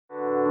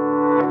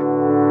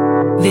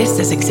This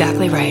is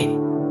exactly right.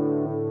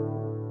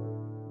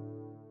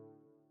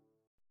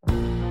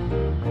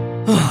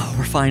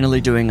 We're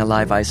finally doing a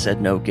live I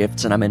Said No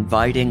Gifts, and I'm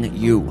inviting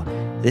you.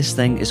 This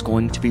thing is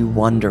going to be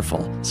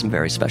wonderful. Some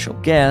very special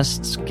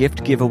guests,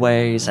 gift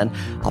giveaways, and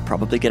I'll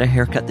probably get a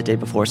haircut the day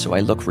before so I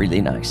look really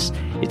nice.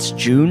 It's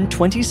June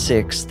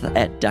 26th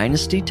at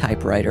Dynasty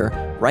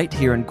Typewriter, right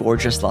here in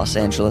gorgeous Los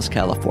Angeles,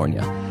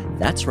 California.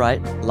 That's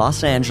right,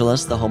 Los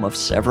Angeles, the home of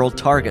several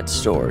Target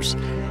stores.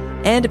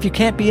 And if you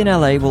can't be in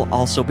LA, we'll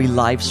also be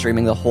live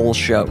streaming the whole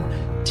show.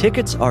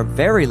 Tickets are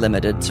very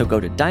limited, so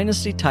go to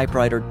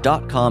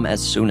dynastytypewriter.com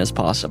as soon as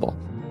possible.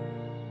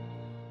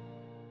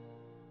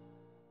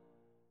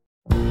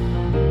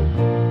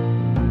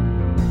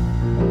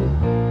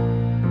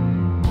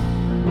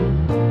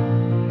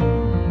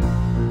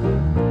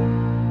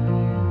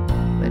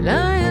 When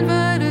I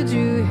invited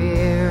you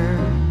here,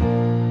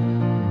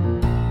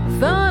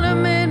 thought I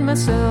made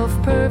myself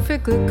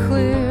perfectly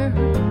clear.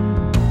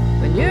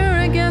 When you're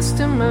a guest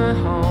in my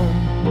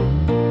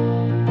home,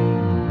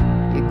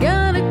 you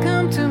gotta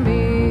come to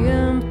me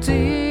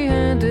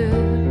empty-handed.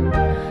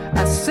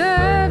 I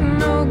said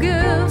no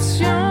gifts,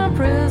 your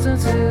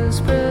presence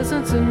is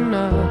presence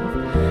enough.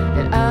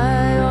 And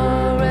I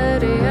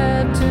already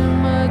had too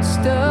much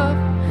stuff,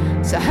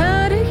 so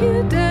how do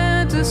you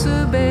dare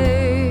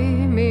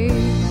disobey me?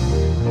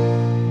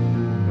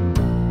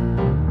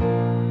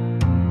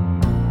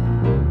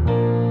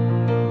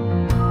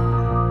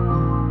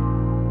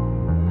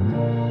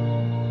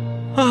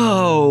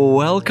 Oh,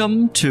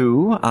 welcome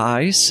to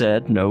I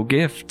Said No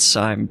Gifts.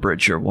 I'm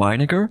Bridger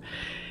Weiniger,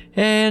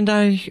 and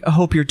I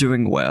hope you're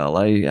doing well.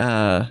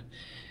 Do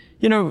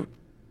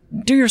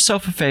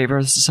yourself a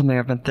favor. This is something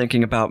I've been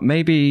thinking about.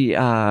 Maybe,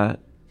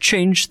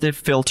 change the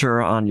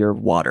filter on your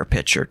water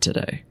pitcher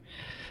today.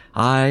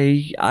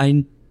 It's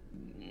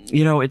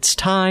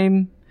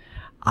time.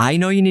 I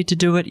know you need to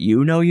do it.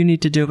 You know you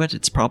need to do it.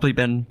 It's probably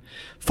been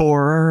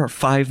 4 or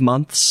 5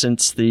 months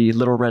since the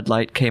little red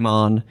light came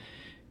on.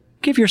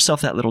 Give yourself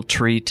that little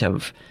treat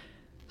of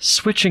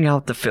switching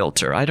out the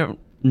filter. I don't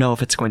know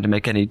if it's going to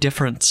make any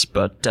difference,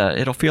 but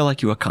it'll feel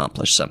like you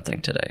accomplished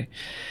something today.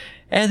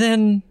 And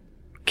then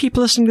keep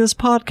listening to this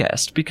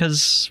podcast,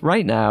 because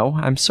right now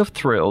I'm so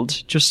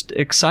thrilled, just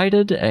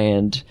excited,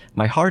 and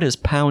my heart is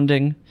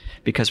pounding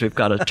because we've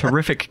got a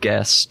terrific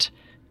guest,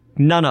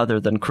 none other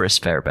than Chris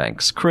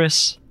Fairbanks.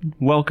 Chris,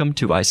 welcome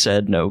to I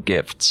Said No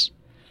Gifts.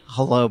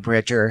 Hello,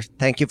 Bridger.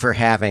 Thank you for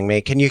having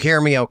me. Can you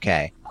hear me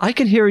okay? I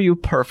can hear you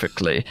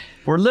perfectly.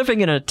 We're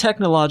living in a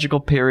technological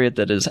period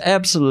that is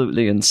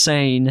absolutely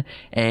insane,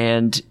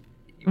 and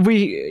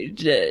you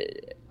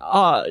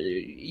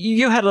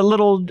had a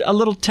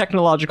little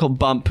technological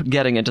bump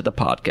getting into the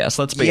podcast.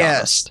 Let's be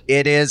honest. Yes,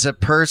 it is a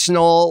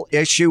personal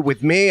issue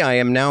with me. I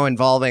am now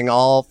involving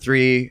all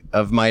 3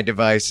 of my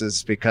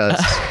devices because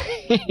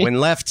when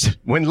left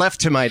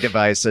to my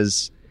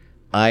devices,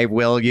 I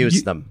will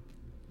use them.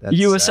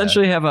 You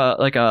essentially have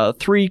a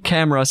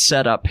 3-camera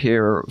setup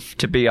here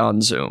to be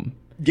on Zoom.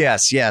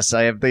 Yes.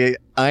 I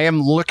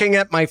am looking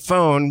at my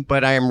phone,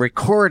 but I am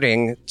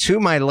recording to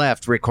my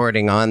left,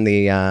 recording on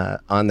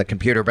the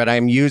computer, but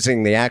I'm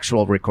using the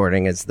actual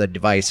recording as the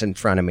device in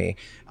front of me.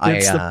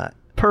 It's the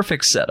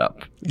perfect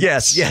setup.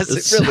 Yes,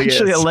 it's it really is.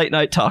 It's actually a late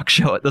night talk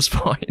show at this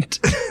point.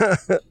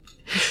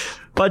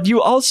 But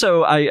you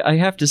also, I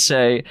have to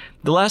say,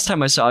 the last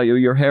time I saw you,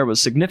 your hair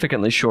was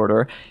significantly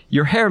shorter.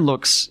 Your hair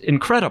looks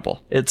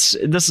incredible. This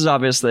is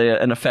obviously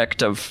an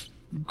effect of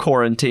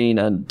quarantine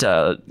and,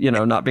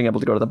 not being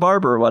able to go to the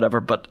barber or whatever.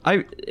 But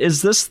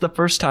is this the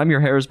first time your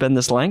hair has been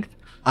this length?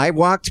 I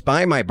walked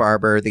by my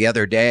barber the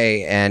other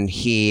day, and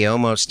he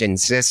almost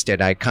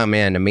insisted I come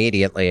in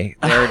immediately.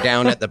 They're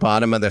down at the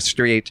bottom of the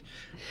street.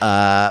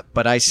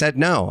 But I said,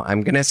 no,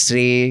 I'm going to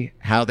see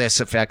how this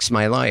affects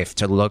my life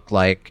to look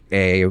like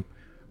a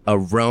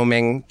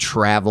roaming,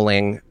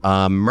 traveling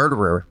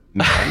murderer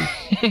man.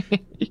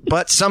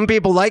 But some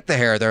people like the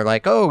hair. They're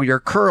like, oh, your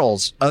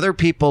curls. Other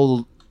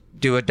people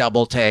do a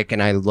double take,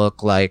 and I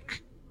look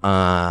like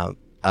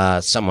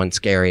someone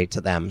scary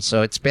to them.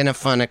 So it's been a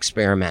fun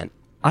experiment.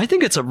 I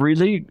think it's a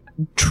really,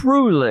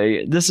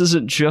 truly, this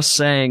isn't just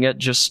saying it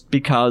just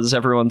because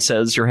everyone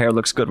says your hair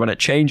looks good when it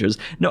changes.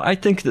 No, I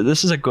think that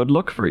this is a good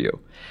look for you.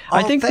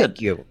 I think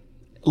thank you.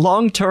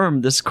 Long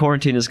term, this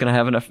quarantine is going to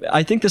have enough.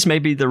 I think this may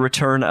be the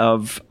return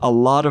of a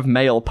lot of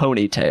male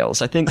ponytails.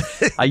 I think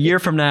a year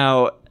from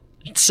now,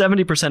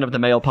 70% of the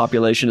male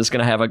population is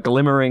going to have a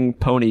glimmering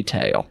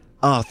ponytail.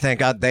 Oh,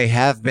 thank God they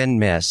have been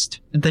missed.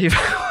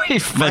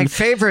 My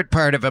favorite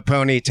part of a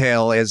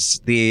ponytail is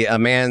a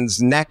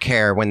man's neck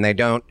hair when they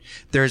don't.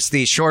 There's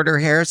the shorter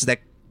hairs that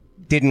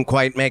didn't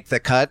quite make the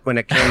cut when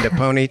it came to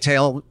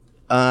ponytail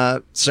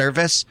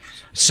service.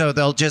 So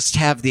they'll just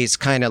have these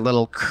kind of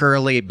little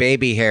curly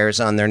baby hairs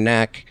on their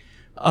neck,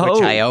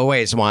 which I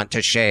always want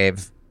to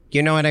shave.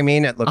 You know what I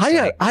mean? It looks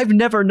like... I've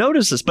never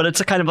noticed this, but it's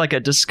a kind of like a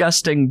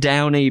disgusting,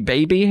 downy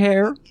baby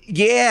hair.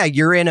 Yeah,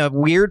 you're in a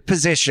weird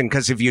position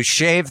because if you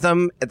shave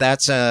them,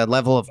 that's a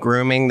level of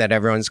grooming that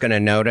everyone's going to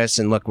notice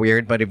and look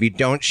weird. But if you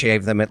don't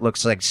shave them, it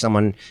looks like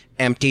someone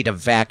emptied a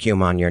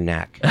vacuum on your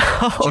neck.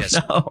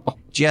 No.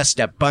 Just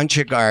a bunch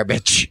of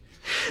garbage.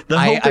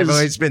 I've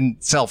always been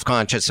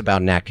self-conscious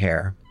about neck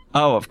hair.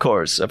 Oh, of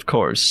course.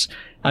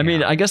 I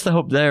mean, I guess the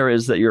hope there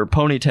is that your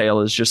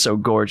ponytail is just so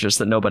gorgeous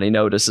that nobody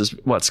notices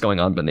what's going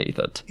on beneath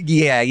it.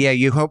 Yeah,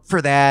 you hope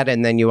for that,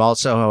 and then you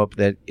also hope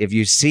that if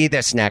you see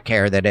this neck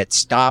hair, that it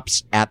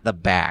stops at the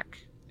back.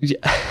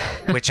 Yeah.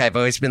 Which I've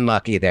always been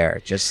lucky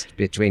there. Just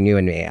between you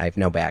and me, I have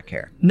no back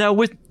hair. Now,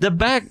 with the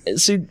back,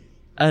 see,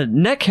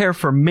 neck hair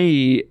for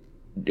me,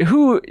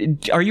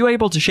 are you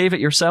able to shave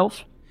it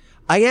yourself?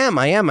 I am.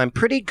 I'm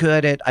pretty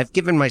good at, I've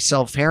given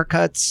myself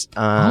haircuts.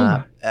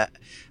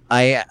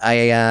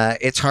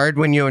 It's hard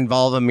when you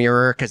involve a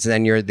mirror because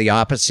then you're the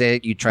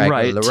opposite. You try to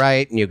go to the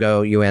right and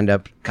you end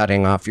up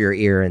cutting off your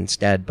ear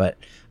instead. But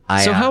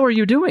so how are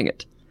you doing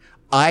it?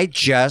 I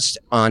just,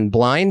 on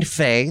blind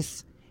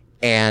faith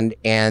and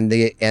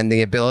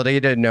the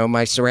ability to know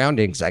my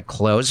surroundings, I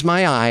close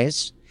my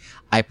eyes.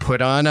 I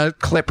put on a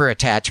clipper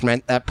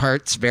attachment. That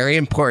part's very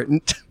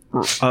important.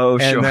 Oh, sure.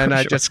 And then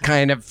I just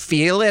kind of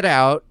feel it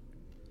out.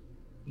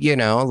 You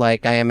know,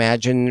 like I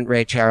imagine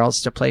Ray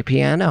Charles to play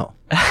piano.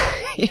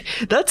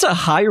 That's a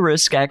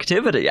high-risk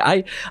activity.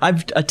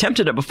 I've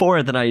attempted it before,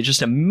 and then I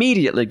just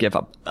immediately give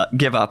up.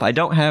 I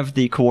don't have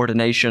the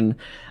coordination.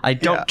 I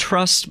don't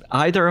trust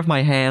either of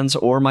my hands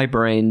or my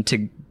brain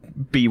to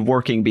be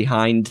working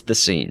behind the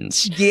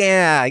scenes.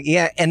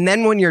 Yeah. And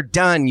then when you're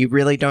done, you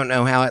really don't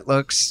know how it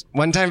looks.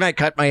 One time I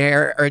cut my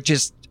hair or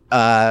just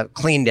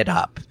cleaned it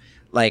up.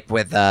 Like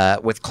with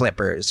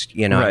clippers,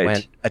 you know, I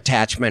went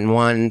attachment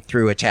 1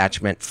 through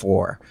attachment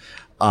 4,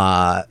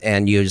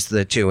 and used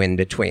the 2 in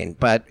between.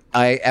 But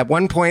at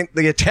one point,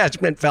 the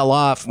attachment fell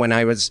off when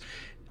I was,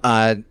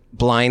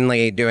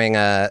 blindly doing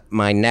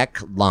my neck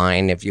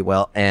line, if you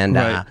will.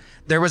 And,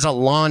 there was a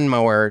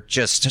lawnmower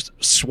just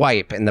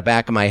swipe in the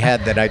back of my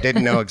head that I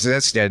didn't know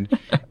existed.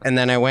 And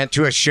then I went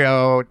to a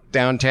show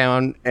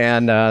downtown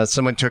and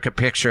someone took a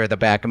picture of the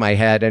back of my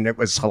head and it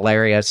was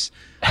hilarious.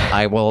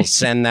 I will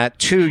send that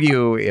to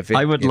you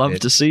I would love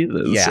to see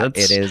this. Yeah,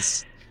 it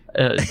is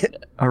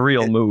a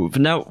real move.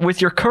 Now,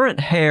 with your current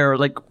hair,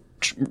 like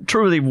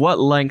truly, what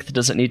length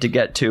does it need to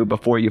get to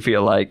before you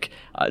feel like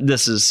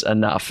this is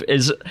enough?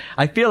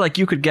 I feel like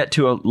you could get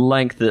to a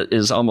length that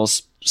is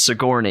almost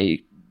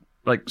Sigourney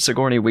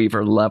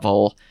Weaver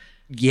level.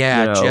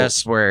 Yeah,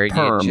 just where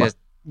perm.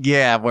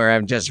 where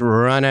I'm just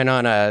running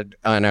on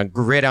a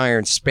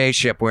gridiron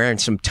spaceship wearing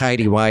some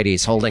tighty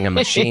whities holding a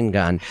machine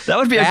gun. That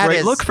would be a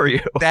great look for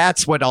you.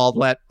 That's when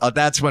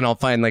I'll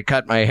finally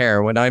cut my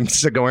hair, when I'm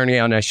Sigourney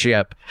on a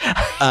ship.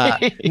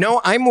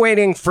 No, I'm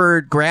waiting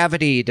for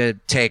gravity to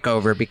take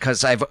over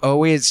because I've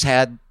always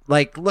had,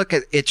 like, look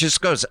at it,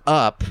 just goes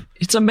up.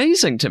 It's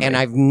amazing to me. And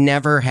I've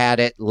never had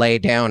it lay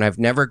down. I've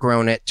never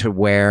grown it to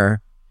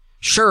where,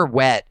 sure,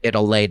 wet,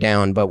 it'll lay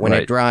down, but when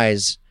it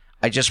dries,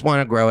 I just want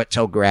to grow it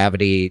till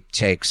gravity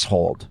takes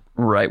hold.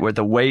 Right, where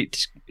the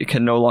weight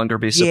can no longer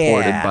be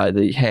supported by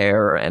the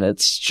hair, and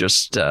it's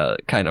just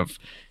kind of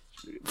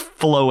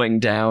flowing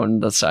down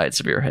the sides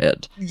of your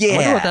head. Yeah. I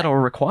wonder what that'll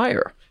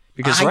require.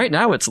 Because right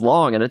now it's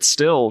long, and it's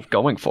still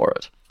going for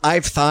it.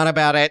 I've thought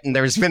about it, and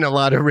there's been a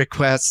lot of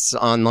requests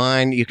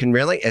online. You can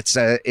really,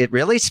 it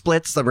really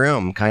splits the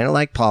room, kind of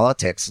like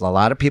politics. A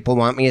lot of people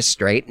want me to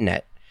straighten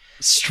it.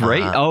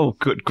 Straight? Oh,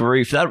 good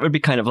grief. That would be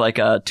kind of like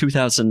a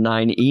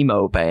 2009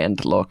 emo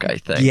band look, I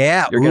think.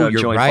 Yeah. You're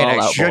right.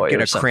 Fall I should Boy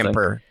get a something.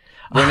 crimper.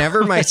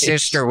 Whenever my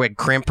sister would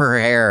crimp her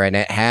hair and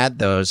it had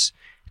those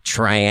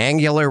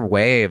triangular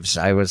waves,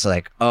 I was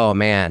like, oh,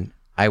 man,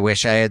 I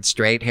wish I had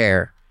straight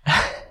hair.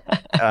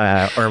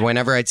 Or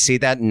whenever I'd see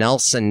that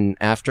Nelson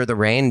After the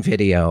Rain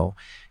video,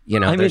 you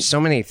know, there's so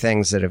many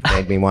things that have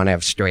made me want to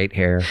have straight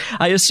hair.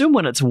 I assume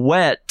when it's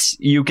wet,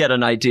 you get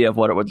an idea of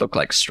what it would look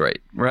like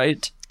straight,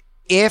 right?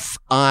 If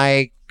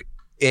I've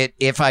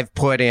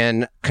put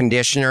in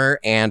conditioner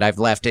and I've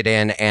left it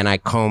in and I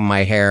comb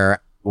my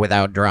hair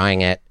without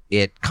drying it,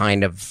 it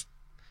kind of,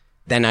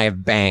 then I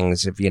have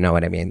bangs, if you know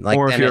what I mean. Like,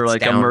 or if you're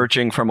like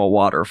emerging from a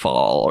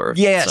waterfall or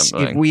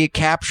something. If we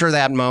capture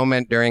that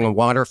moment during a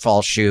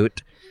waterfall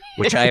shoot,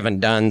 which I haven't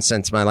done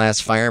since my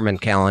last fireman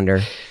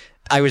calendar.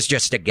 I was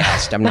just a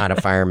guest. I'm not a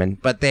fireman.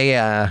 But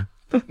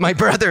my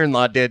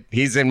brother-in-law did.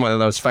 He's in one of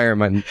those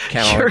fireman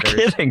calendars.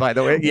 You're kidding. By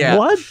the way. Yeah.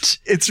 What?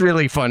 It's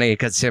really funny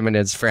because him and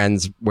his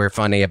friends were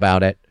funny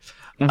about it.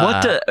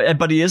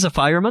 But he is a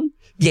fireman?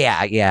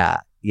 Yeah.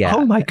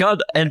 Oh my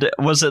God. And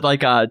was it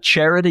like a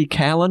charity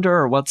calendar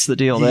or what's the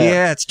deal there?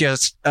 Yeah, it's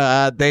just,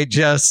 they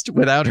just,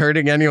 without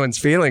hurting anyone's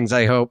feelings,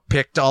 I hope,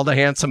 picked all the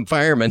handsome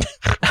firemen.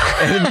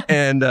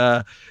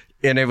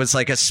 And it was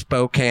like a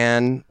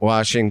Spokane,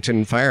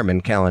 Washington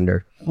fireman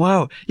calendar.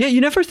 Wow. Yeah, you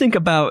never think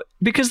about,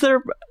 because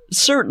there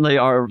certainly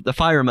are the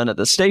firemen at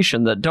the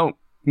station that don't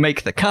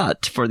make the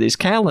cut for these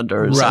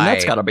calendars, and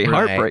that's got to be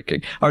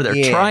heartbreaking. Are there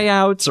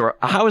tryouts, or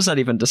how is that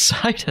even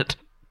decided?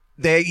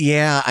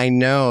 I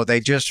know.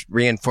 They just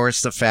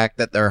reinforce the fact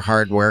that they're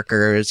hard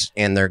workers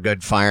and they're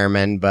good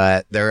firemen,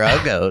 but they're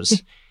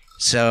uggos.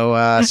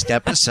 So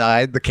step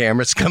aside, the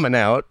camera's coming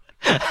out,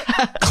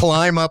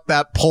 climb up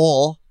that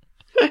pole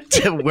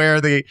to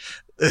where the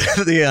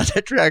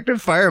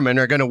unattractive firemen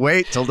are going to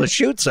wait till the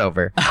shoot's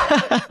over.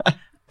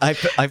 I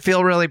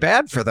feel really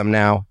bad for them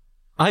now.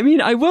 I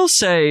mean, I will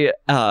say,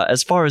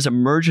 as far as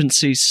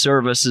emergency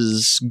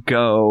services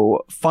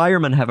go,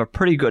 firemen have a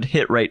pretty good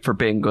hit rate for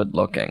being good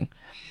looking.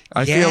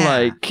 I feel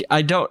like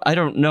I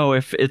don't know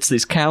if it's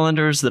these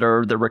calendars that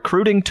are the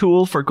recruiting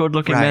tool for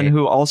good-looking men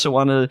who also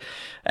want to,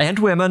 and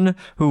women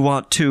who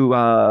want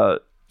to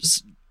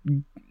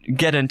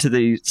get into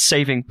the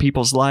saving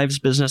people's lives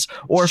business,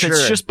 or if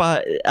it's just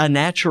by a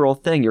natural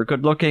thing. You're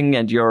good-looking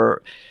and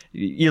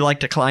you like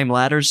to climb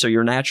ladders, so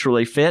you're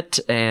naturally fit,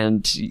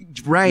 and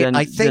then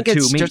I think the two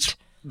it's meet. just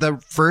the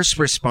first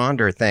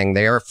responder thing.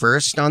 They are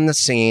first on the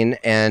scene,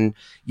 and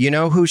you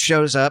know who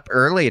shows up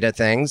early to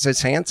things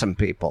is handsome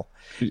people.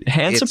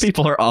 Handsome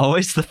people are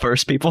always the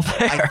first people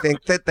there. I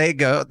think that they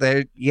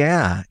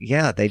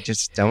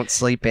just don't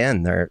sleep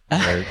in. They're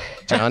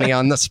Johnny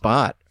on the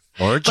spot.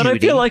 Or Judy. But I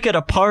feel like at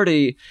a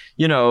party,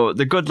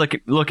 the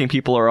good-looking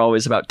people are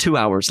always about 2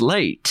 hours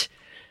late.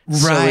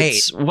 Right.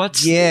 So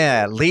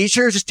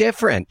leisure's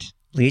different.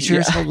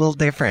 Leisure's a little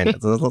different.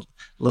 It's a little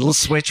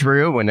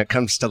switcheroo when it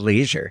comes to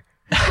leisure.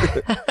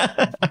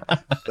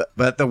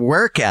 but the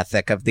work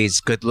ethic of these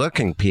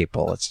good-looking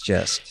people,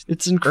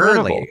 it's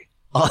incredible. Early.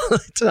 All the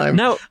time.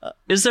 Now,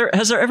 has there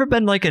ever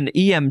been like an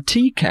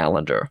EMT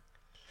calendar?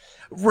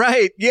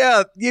 Right.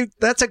 Yeah.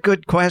 That's a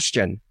good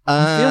question.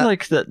 I feel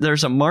like that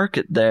there's a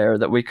market there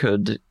that we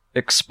could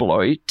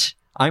exploit.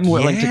 I'm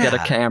willing to get a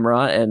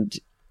camera and,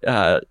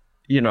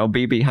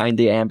 be behind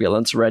the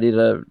ambulance, ready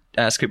to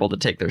ask people to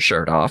take their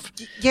shirt off.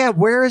 Yeah.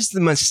 Where is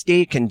the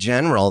mystique in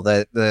general?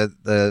 The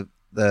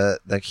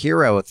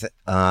hero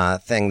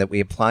thing that we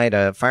apply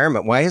to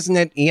firemen? Why isn't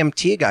it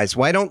EMT guys?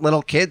 Why don't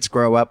little kids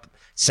grow up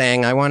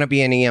saying, I want to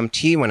be an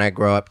EMT when I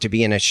grow up to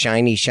be in a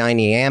shiny,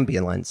 shiny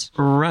ambulance?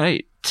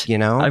 Right.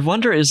 I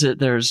wonder,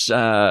 there's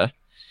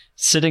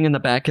sitting in the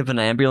back of an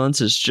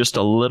ambulance is just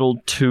a little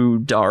too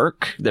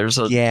dark. You're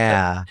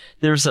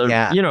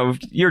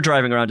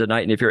driving around at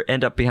night, and if you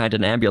end up behind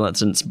an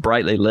ambulance and it's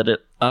brightly lit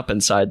up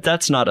inside,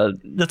 that's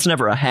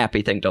never a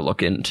happy thing to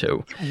look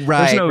into.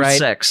 Right. There's no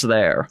sex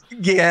there.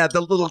 Yeah,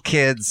 the little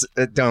kids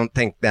don't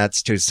think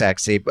that's too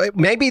sexy, but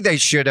maybe they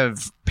should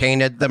have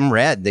painted them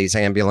red, these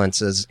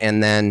ambulances,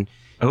 and then,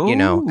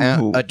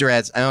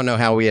 address, I don't know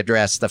how we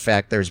address the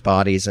fact there's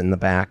bodies in the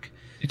back.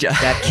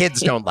 That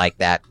kids don't like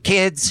that.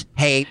 Kids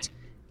hate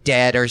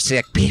dead or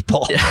sick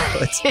people.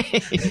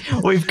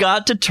 We've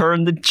got to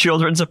turn the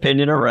children's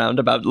opinion around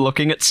about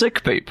looking at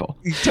sick people.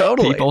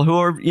 Totally. People who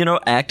are,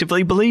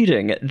 actively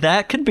bleeding.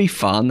 That can be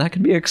fun. That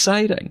can be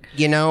exciting.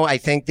 I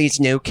think these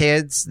new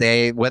kids,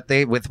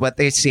 with what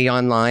they see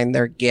online,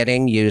 they're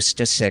getting used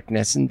to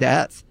sickness and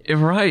death.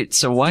 Right.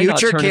 So why not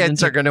turn Future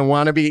kids are going to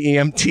want to be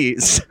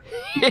EMTs.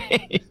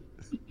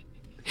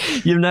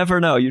 You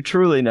never know. You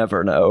truly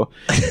never know.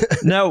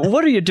 Now,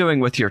 what are you doing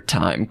with your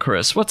time,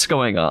 Chris? What's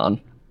going on?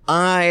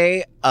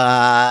 I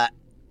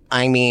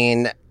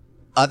mean,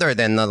 other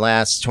than the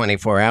last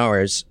 24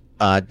 hours,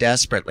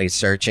 desperately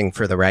searching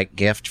for the right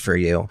gift for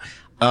you.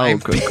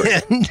 I've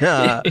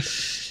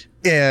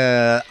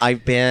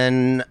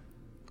been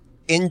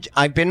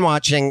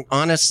watching,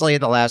 honestly,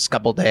 the last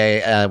couple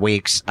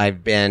weeks,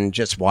 I've been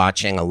just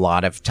watching a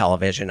lot of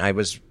television. I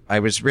was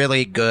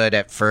really good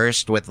at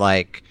first with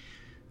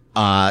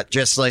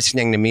just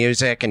listening to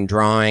music and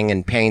drawing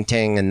and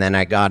painting, and then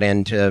I got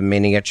into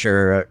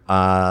miniature,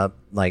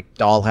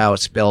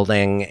 dollhouse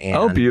building. And,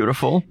 oh,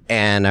 beautiful.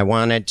 And I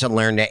wanted to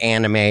learn to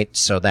animate,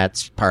 so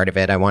that's part of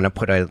it. I want to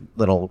put a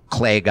little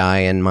clay guy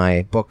in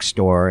my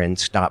bookstore and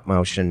stop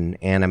motion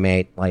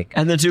animate.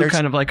 And then do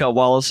kind of like a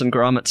Wallace and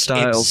Gromit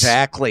styles.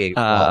 Exactly.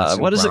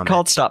 What is it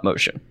called? Stop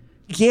motion.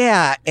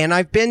 Yeah, and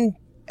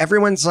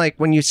everyone's like,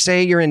 when you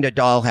say you're into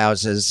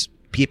dollhouses,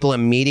 people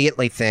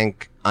immediately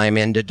think I'm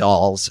into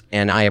dolls,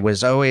 and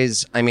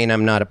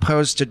I'm not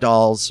opposed to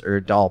dolls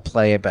or doll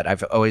play, but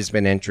I've always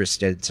been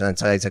interested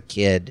since I was a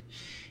kid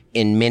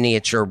in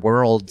miniature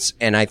worlds,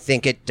 and I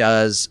think it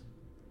does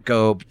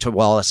go to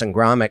Wallace and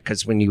Gromit,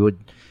 because when you would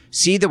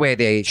see the way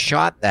they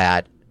shot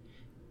that,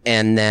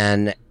 and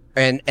then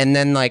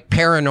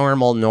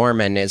Paranormal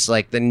Norman is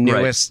the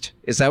newest,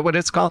 Is that what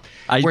it's called?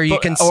 You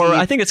can see, or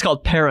I think it's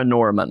called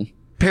Paranorman.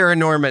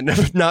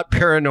 Paranorman, not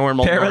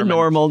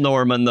Paranormal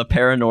Norman, the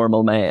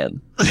paranormal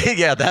man.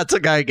 Yeah, that's a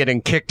guy getting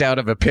kicked out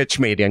of a pitch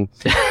meeting.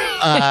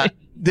 You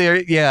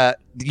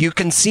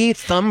can see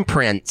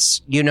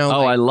thumbprints,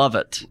 I love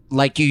it.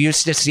 Like you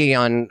used to see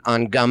on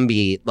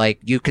Gumby.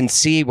 You can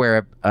see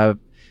where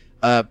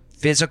a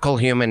physical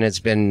human has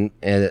been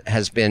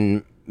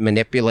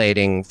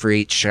manipulating for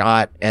each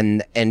shot,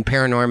 and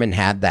Paranorman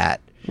had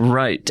that.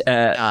 Right.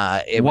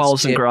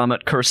 Wallace and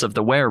Gromit, Curse of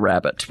the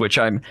Were-Rabbit, which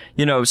I'm,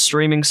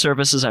 streaming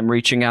services, I'm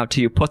reaching out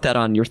to you. Put that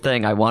on your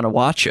thing. I want to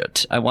watch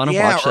it. I want to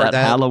watch that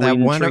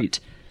Halloween treat.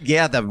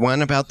 The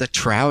one about the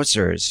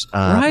trousers.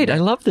 Right, I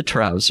love the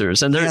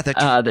trousers. And they're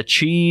the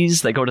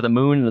cheese. They go to the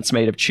moon and it's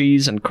made of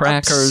cheese and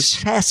crackers.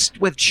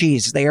 Obsessed with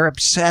cheese. They are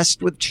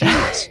obsessed with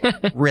cheese.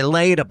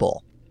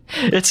 Relatable.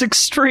 It's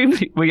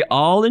extremely... We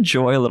all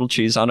enjoy a little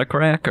cheese on a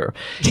cracker.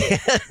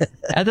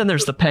 And then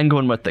there's the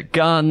penguin with the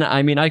gun.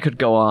 I mean, I could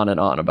go on and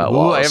on about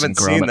Wallace and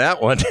Gromit. I haven't seen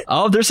that one.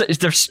 Oh,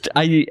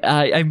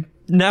 I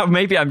now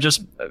maybe I'm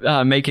just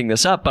making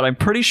this up, but I'm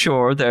pretty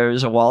sure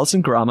there's a Wallace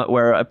and Gromit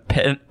where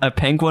a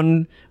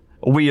penguin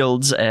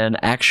wields an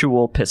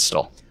actual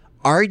pistol.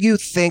 Are you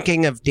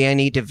thinking of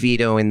Danny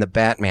DeVito in the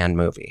Batman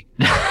movie?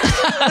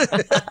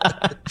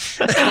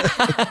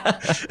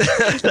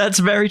 That's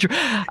very true.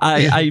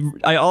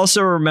 I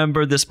also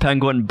remember this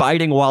penguin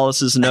biting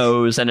Wallace's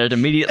nose and it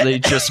immediately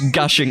just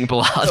gushing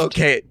blood.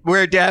 Okay,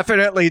 we're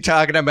definitely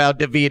talking about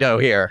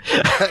DeVito here.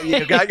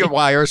 You got your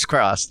wires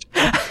crossed.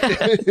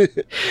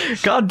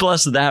 God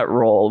bless that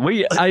role.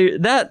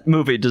 That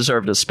movie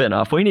deserved a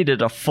spin-off. We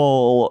needed a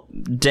full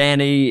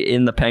Danny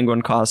in the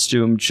penguin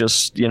costume,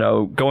 just,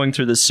 going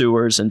through the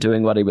sewers and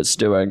doing what he was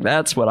doing.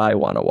 That's what I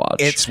want to watch.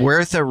 It's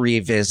worth a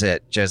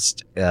revisit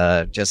just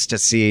to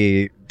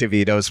see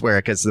DeVito's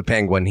work as the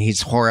penguin.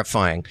 He's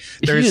horrifying.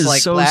 There's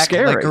black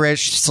scary.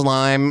 licorice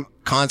slime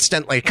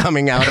constantly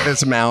coming out of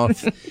his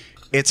mouth.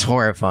 It's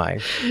horrifying.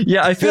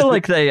 Yeah, I feel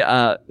like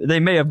they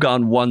may have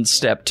gone one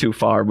step too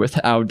far with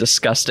how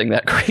disgusting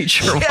that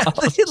creature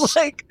was.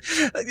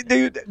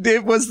 Dude,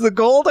 was the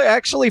goal to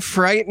actually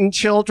frighten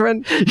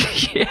children?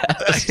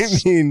 Yes.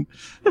 I mean,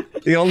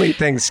 the only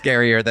thing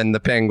scarier than the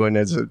penguin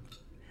is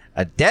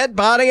a dead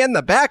body in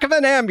the back of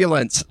an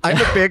ambulance. I'm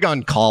big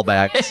on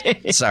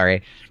callbacks.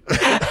 Sorry.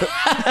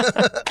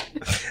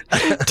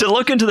 To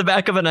look into the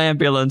back of an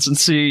ambulance and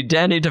see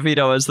Danny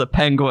DeVito as the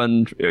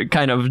penguin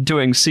kind of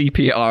doing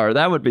CPR,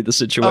 that would be the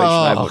situation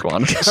I would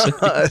want to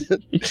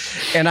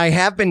see. And I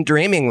have been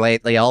dreaming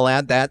lately. I'll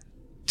add that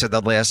to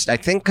the list. I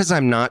think because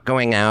I'm not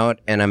going out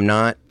and I'm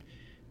not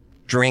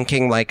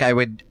drinking like I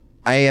would.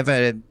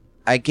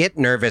 I get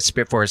nervous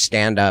before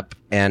stand-up,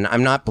 and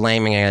I'm not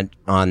blaming it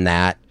on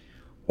that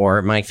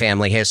or my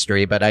family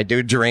history, but I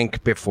do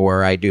drink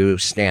before I do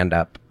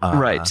stand-up.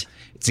 Right.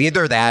 It's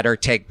either that or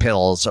take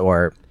pills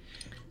or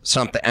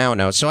something. I don't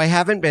know. So I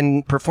haven't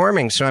been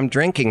performing, so I'm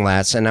drinking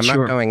less and I'm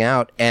not going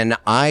out. And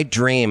I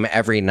dream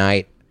every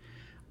night.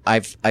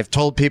 I've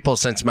told people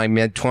since my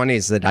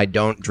mid-20s that I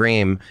don't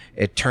dream.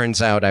 It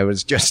turns out I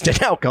was just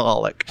an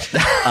alcoholic.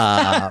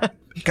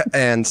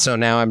 And so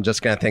now I'm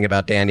just going to think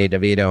about Danny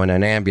DeVito in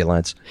an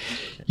ambulance.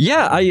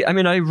 Yeah, I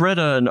mean, I read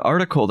an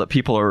article that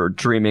people are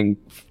dreaming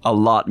a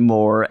lot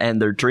more,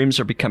 and their dreams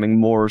are becoming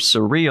more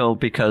surreal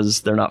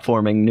because they're not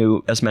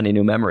forming as many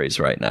new memories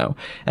right now.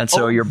 And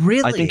so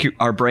really? I think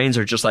our brains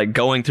are just like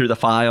going through the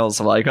files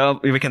of like, oh,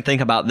 we can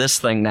think about this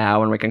thing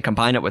now, and we can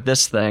combine it with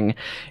this thing.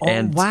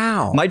 And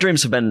wow. My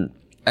dreams have been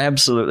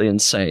absolutely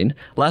insane.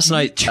 Last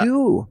night,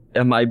 too.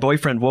 My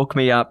boyfriend woke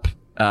me up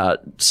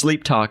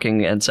sleep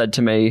talking and said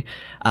to me,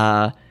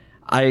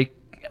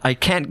 I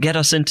can't get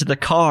us into the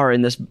car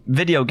in this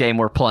video game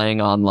we're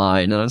playing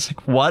online. And I was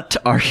like, what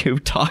are you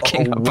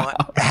talking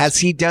about? Has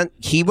he done?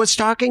 He was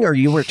talking or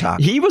you were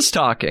talking? He was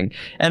talking.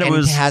 And it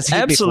was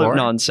absolute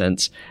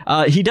nonsense.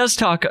 He does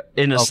talk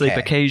in his sleep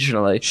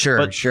occasionally.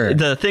 Sure.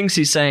 The things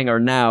he's saying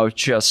are now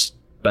just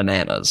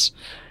bananas.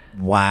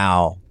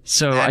 Wow.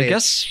 So I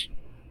guess...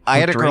 I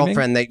had a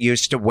girlfriend that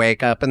used to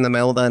wake up in the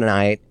middle of the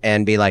night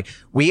and be like,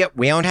 we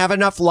don't have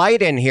enough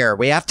light in here.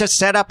 We have to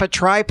set up a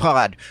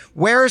tripod.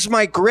 Where's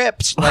my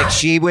grips? Like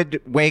she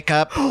would wake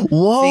up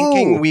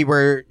thinking we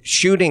were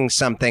shooting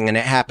something, and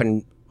it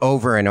happened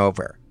over and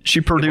over.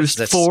 She produced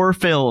 4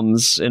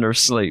 films in her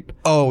sleep.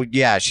 Oh,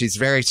 yeah. She's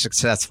very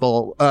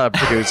successful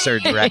producer,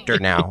 director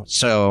now.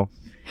 So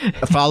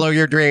follow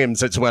your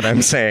dreams. It's what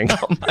I'm saying.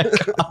 Oh, my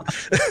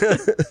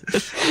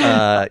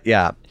God.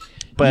 Yeah.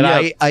 But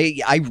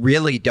I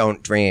really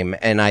don't dream,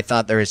 and I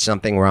thought there was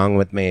something wrong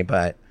with me,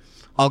 but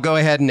I'll go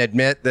ahead and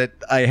admit that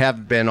I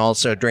have been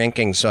also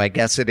drinking, so I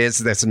guess it is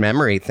this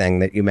memory thing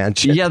that you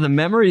mentioned. Yeah, the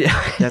memory.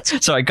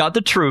 So I got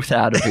the truth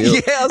out of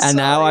you, and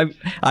now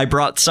I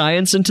brought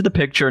science into the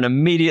picture, and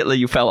immediately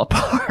you fell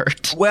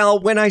apart. Well,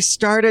 when I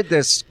started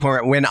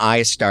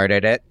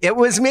it, it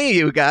was me,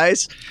 you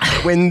guys.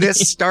 When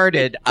this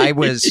started, I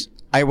was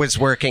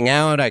working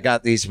out. I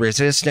got these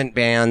resistant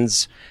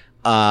bands.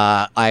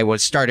 I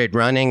started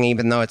running,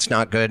 even though it's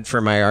not good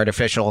for my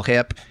artificial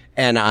hip.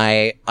 And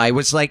I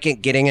was like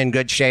getting in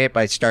good shape.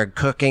 I started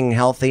cooking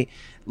healthy.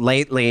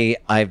 Lately,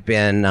 I've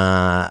been,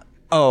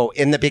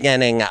 in the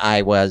beginning,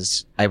 I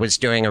was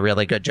doing a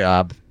really good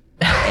job.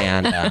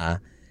 And,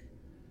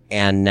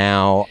 and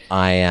now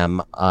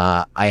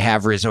I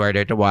have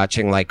resorted to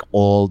watching I'm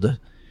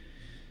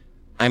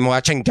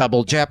watching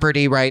Double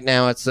Jeopardy right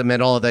now. It's the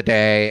middle of the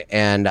day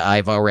and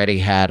I've already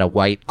had a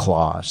White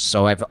Claw.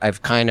 So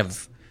I've kind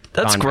of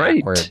That's gone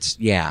great. backwards.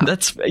 Yeah.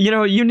 That's,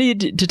 you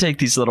need to take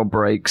these little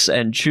breaks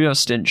and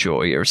just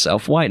enjoy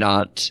yourself. Why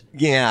not?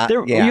 Yeah.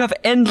 You have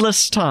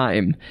endless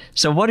time.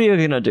 So what are you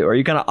going to do? Are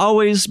you going to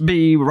always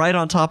be right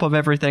on top of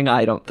everything?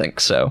 I don't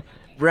think so.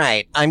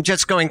 Right. I'm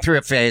just going through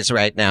a phase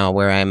right now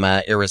where I'm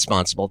an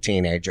irresponsible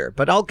teenager,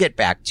 but I'll get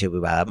back to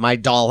my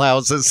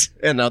dollhouses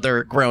and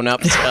other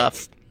grown-up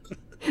stuff.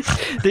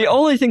 The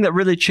only thing that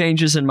really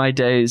changes in my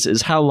days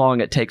is how long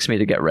it takes me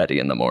to get ready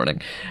in the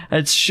morning.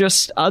 It's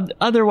just,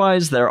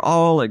 otherwise, they're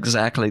all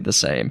exactly the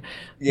same.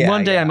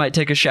 One day I might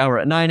take a shower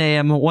at 9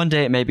 a.m., one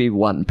day it may be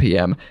 1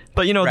 p.m.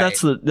 But, Right. that's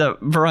the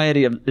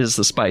variety is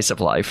the spice of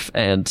life,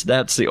 and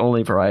that's the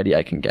only variety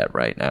I can get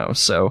right now.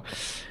 So,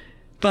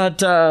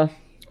 but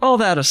all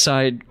that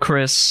aside,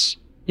 Chris,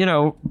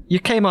 you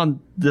came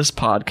on this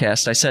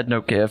podcast, I said no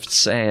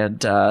gifts,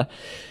 and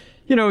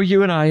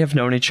you and I have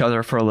known each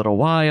other for a little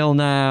while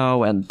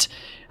now, and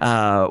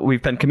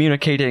we've been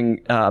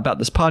communicating about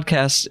this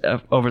podcast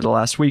over the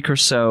last week or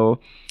so.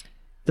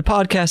 The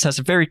podcast has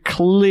a very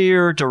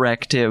clear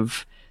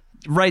directive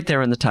right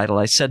there in the title.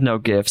 I said no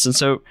gifts. And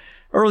so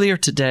earlier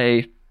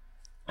today,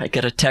 I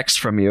get a text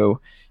from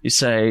you. You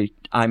say,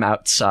 I'm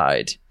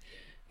outside.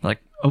 I'm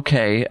like,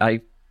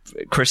 okay,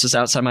 Chris is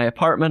outside my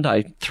apartment.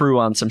 I threw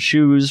on some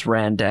shoes,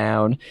 ran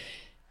down.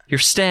 You're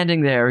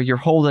standing there. You're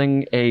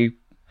holding a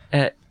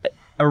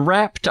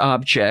wrapped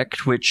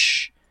object,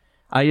 which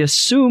I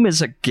assume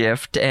is a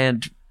gift,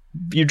 and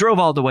you drove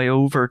all the way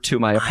over to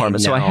my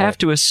apartment. So I have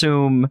to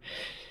assume,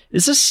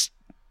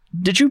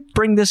 did you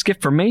bring this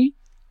gift for me?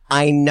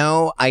 I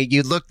know.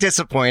 You looked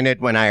disappointed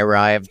when I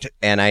arrived,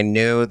 and I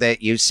knew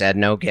that you said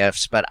no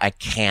gifts, but I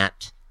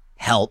can't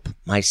help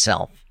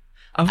myself.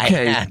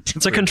 Okay.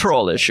 It's a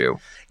control issue.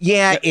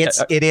 Yeah,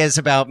 it is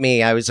about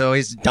me. I was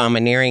always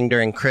domineering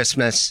during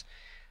Christmas.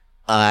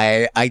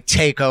 I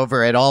take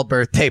over at all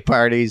birthday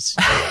parties.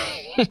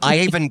 I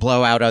even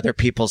blow out other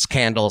people's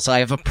candles. I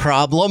have a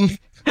problem.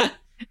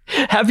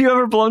 Have you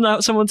ever blown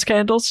out someone's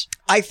candles?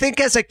 I think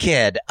as a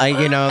kid, I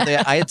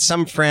had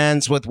some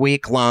friends with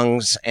weak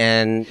lungs,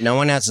 and no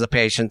one has the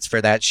patience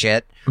for that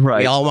shit. Right.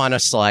 We all want a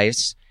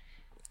slice.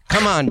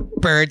 Come on,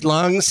 bird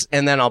lungs.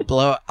 And then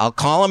I'll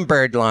call them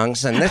bird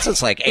lungs. And this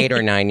is like 8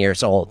 or 9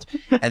 years old.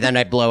 And then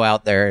I blow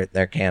out their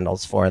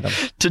candles for them.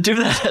 To do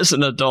that as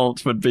an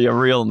adult would be a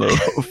real move.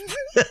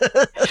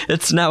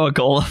 It's now a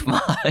goal of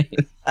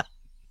mine.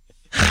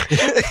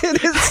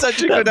 It is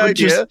such a good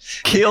idea.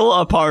 Just kill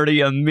a party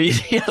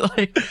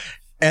immediately.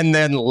 And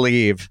then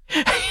leave.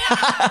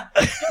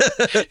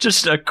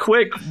 Just a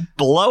quick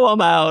blow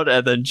them out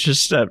and then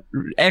just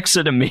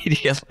exit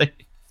immediately.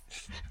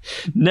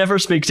 Never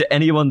speak to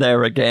anyone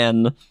there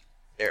again.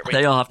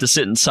 They all have to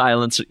sit in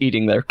silence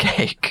eating their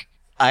cake.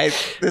 I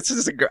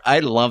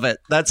love it.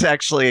 That's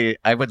actually,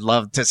 I would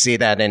love to see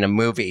that in a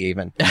movie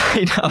even.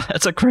 I know,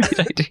 that's a great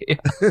idea.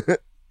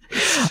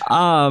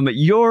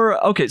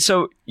 Okay,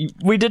 so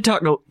we did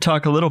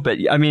talk a little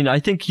bit. I mean, I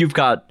think you've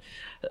got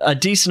a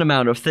decent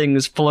amount of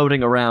things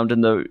floating around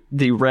in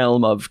the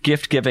realm of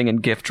gift giving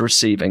and gift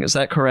receiving. Is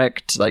that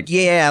correct? Like,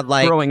 yeah,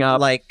 like growing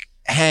up, like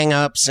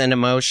hang-ups and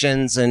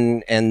emotions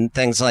and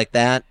things like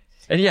that.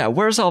 And yeah,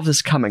 where's all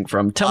this coming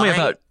from? Tell me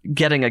about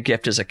getting a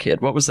gift as a kid.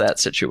 What was that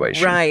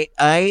situation? Right.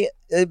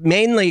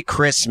 Mainly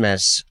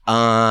Christmas.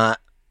 It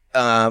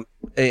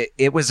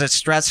was a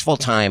stressful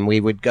time. We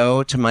would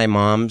go to my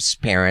mom's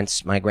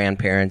parents, my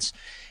grandparents,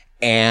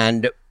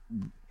 and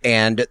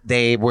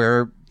they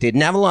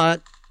didn't have a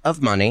lot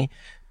of money.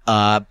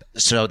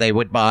 So they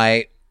would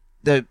buy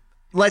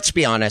let's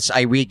be honest,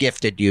 I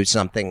regifted you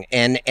something.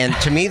 And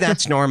to me,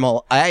 that's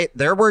normal.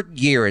 There were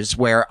years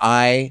where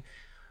I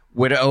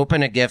would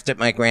open a gift at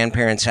my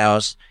grandparents'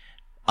 house.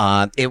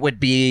 It would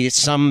be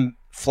some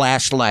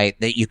flashlight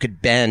that you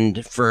could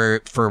bend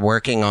for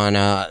working on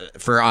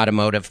for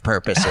automotive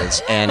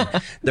purposes, and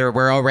there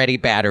were already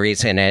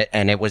batteries in it,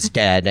 and it was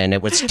dead, and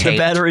it was taped. The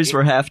batteries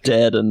were half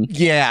dead, and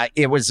yeah,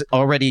 it was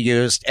already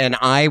used, and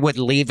I would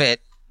leave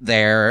it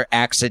there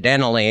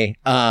accidentally,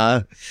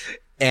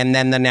 and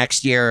then the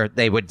next year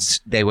they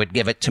would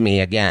give it to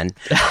me again.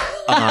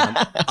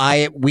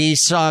 We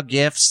saw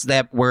gifts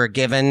that were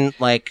given,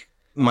 like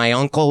my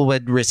uncle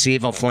would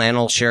receive a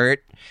flannel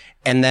shirt,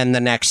 and then the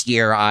next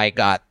year I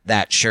got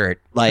that shirt.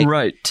 Like,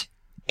 right.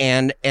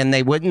 And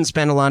they wouldn't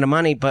spend a lot of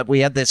money, but we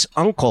had this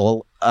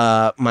uncle,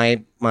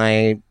 my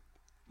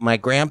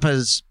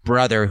grandpa's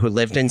brother, who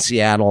lived in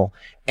Seattle,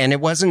 and it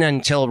wasn't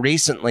until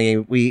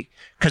recently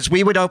because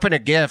we would open a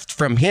gift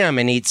from him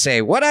and he'd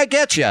say, "What'd I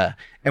get you?"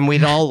 And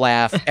we'd all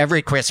laugh.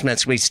 Every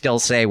Christmas we still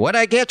say, "What'd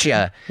I get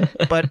you?"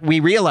 But we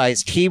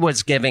realized he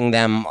was giving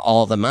them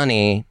all the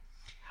money.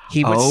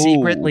 He was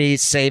secretly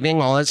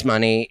saving all his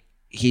money.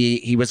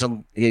 He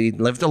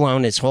lived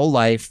alone his whole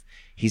life.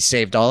 He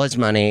saved all his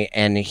money,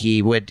 and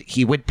he would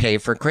pay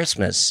for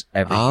Christmas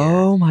every year.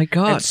 Oh my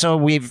God! And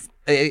so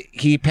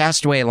he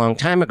passed away a long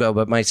time ago,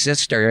 but my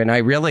sister and I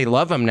really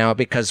love him now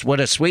because what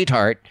a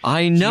sweetheart.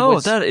 I know,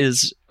 that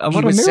is what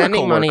he a was miracle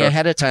sending money worker.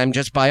 ahead of time,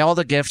 just buy all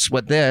the gifts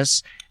with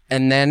this,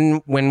 and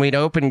then when we'd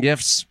open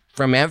gifts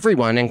from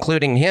everyone,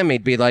 including him,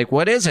 he'd be like,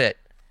 "What is it?"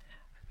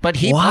 But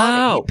he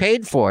bought it. He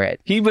paid for it.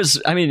 He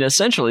was, I mean,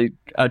 essentially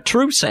a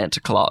true Santa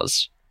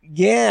Claus.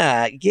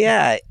 Yeah.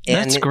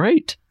 That's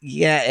great.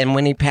 Yeah, and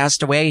when he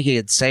passed away, he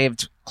had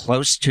saved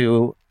close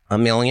to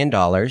 $1 million.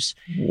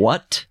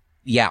 What?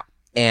 Yeah.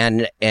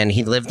 And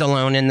he lived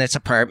alone in this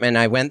apartment.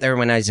 I went there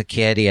when I was a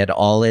kid. He had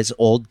all his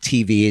old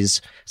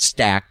TVs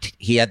stacked.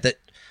 He had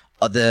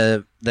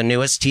the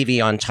newest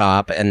TV on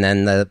top, and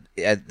then the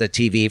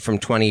TV from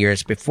 20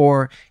 years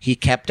before. He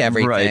kept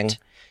everything. Right.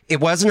 It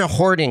wasn't a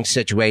hoarding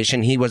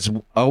situation. He was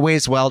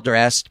always well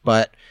dressed,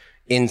 but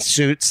in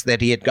suits that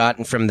he had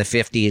gotten from the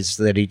 50s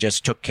that he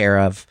just took care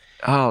of.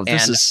 Oh,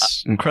 this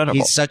is incredible.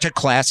 He's such a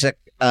classic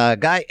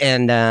guy,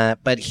 and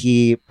but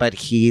he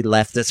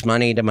left this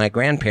money to my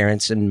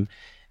grandparents, and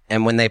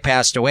when they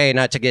passed away,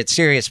 not to get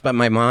serious, but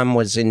my mom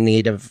was in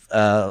need of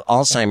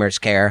Alzheimer's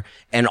care,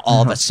 and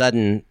all of a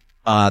sudden,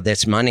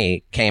 this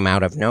money came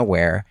out of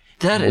nowhere.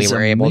 That is we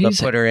were amazing. able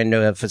to put her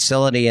into a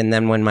facility, and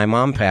then when my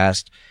mom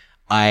passed,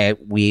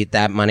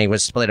 that money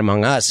was split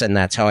among us, and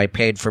that's how I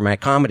paid for my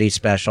comedy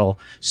special.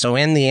 So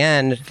in the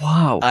end,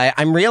 wow,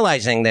 I'm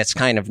realizing this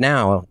kind of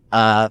now,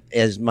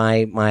 is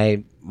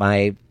my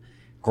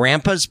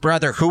grandpa's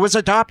brother, who was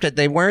adopted.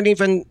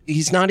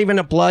 He's not even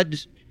a blood.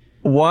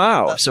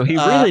 Wow. So he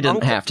really didn't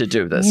uncle. Have to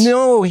do this.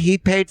 No, he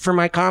paid for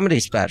my comedy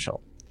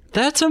special.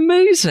 That's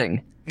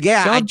amazing.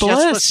 Yeah. God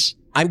bless.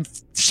 I'm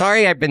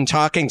sorry I've been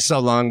talking so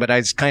long, but I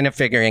was kind of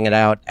figuring it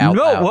out loud.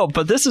 Well,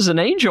 but this is an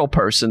angel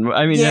person.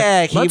 I mean,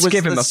 yeah, he let's was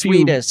give him the a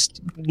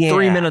sweetest. few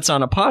 3 minutes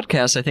on a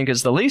podcast, I think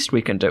is the least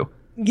we can do.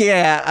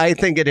 Yeah, I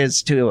think it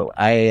is too.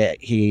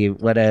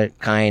 What a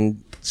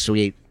kind,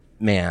 sweet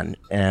man.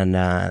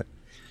 And,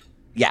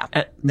 yeah,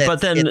 but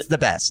then it's the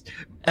best.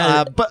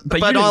 But you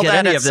didn't all get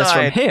that any of this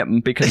from aside, him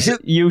because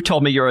you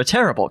told me you're a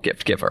terrible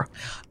gift giver.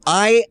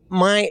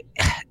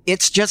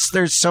 It's just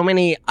there's so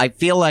many. I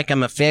feel like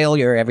I'm a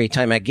failure every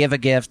time I give a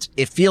gift.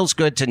 It feels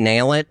good to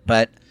nail it,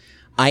 but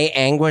I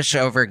anguish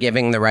over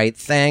giving the right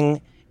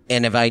thing.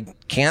 And if I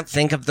can't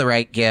think of the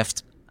right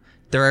gift,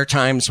 there are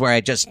times where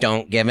I just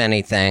don't give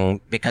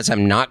anything because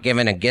I'm not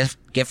given a gift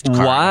card.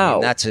 Wow. I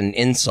mean, that's an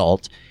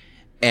insult.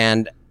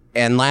 And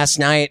last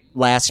night,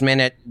 last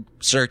minute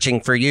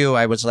searching for you,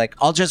 I was like,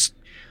 I'll just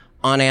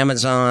on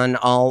Amazon,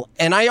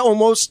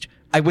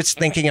 I was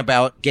thinking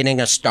about getting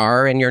a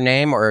star in your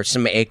name or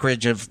some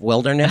acreage of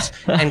wilderness.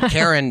 And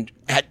Karen,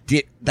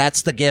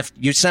 that's the gift.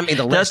 You sent me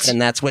the list,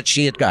 and that's what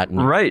she had gotten.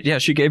 Right. Yeah.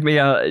 She gave me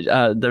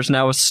there's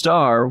now a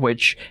star,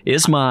 which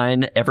is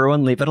mine.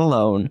 Everyone leave it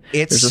alone.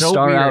 It's there's a so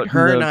star weird. out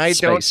Her in and I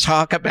space. don't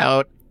talk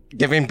about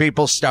giving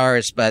people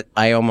stars, but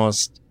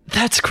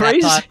That's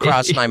crazy. That thought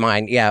crossed my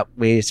mind. Yeah,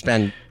 we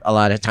spend a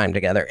lot of time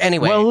together.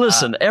 Anyway. Well,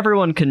 listen,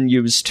 everyone can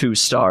use 2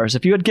 stars.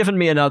 If you had given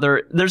me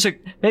another,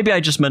 maybe I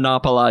just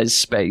monopolize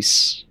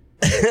space.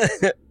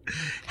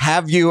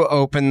 Have you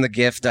opened the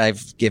gift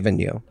I've given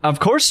you? Of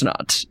course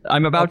not.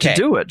 I'm about to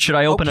do it. Should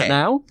I open it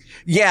now?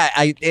 Yeah,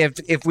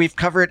 if we've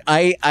covered,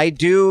 I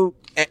do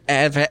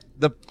have,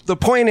 the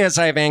point is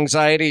I have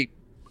anxiety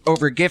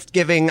over gift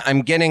giving.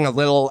 I'm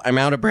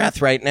out of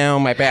breath right now.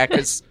 My back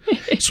is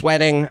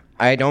sweating.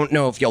 I don't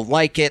know if you'll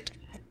like it.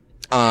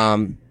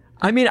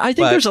 I mean, I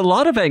think there's a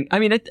lot of,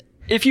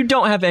 if you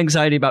don't have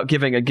anxiety about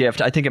giving a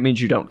gift, I think it means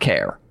you don't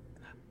care.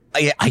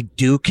 I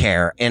do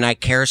care, and I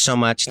care so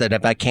much that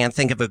if I can't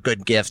think of a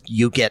good gift,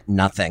 you get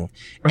nothing.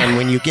 And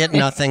when you get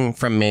nothing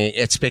from me,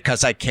 it's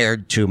because I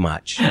cared too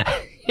much.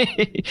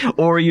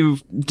 Or you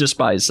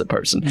despise the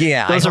person.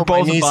 Yeah, those are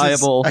both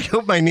viable. I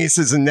hope my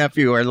nieces and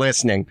nephew are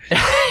listening.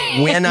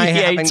 When I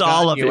haven't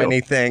gotten you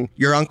anything,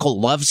 your uncle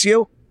loves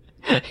you,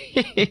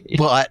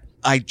 but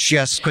I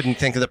just couldn't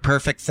think of the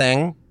perfect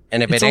thing.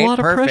 And if it ain't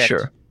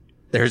perfect,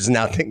 there's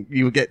nothing.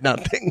 You get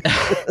nothing.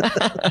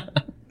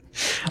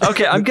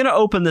 Okay, I'm gonna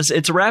open this.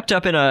 It's wrapped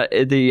up in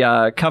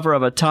the cover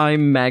of a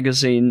Time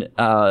magazine,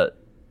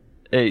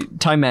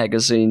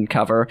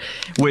 cover,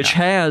 which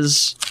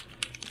has,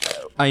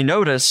 I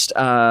noticed,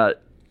 a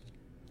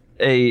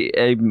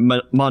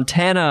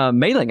Montana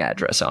mailing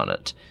address on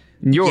it.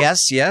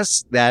 Yes.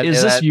 Is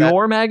this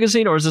your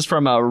magazine, or is this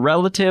from a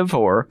relative,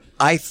 or?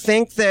 I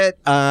think that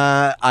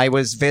I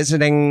was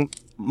visiting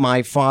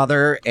my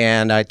father,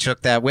 and I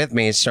took that with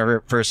me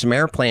for some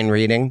airplane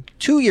reading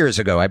 2 years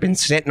ago. I've been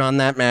sitting on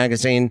that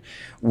magazine,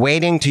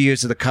 waiting to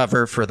use the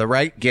cover for the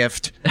right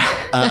gift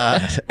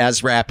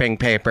as wrapping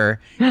paper,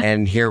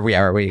 and here we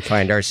are. We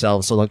find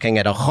ourselves looking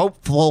at a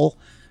hopeful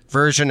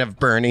version of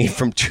Bernie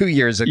from 2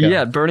 years ago.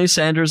 Yeah, Bernie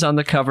Sanders on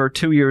the cover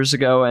 2 years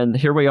ago, and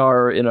here we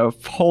are in a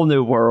whole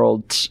new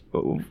world.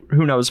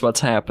 Who knows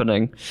what's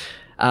happening?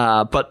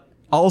 But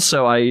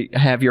also, I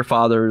have your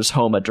father's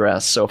home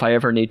address, so if I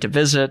ever need to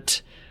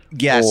visit,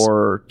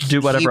 or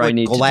do whatever I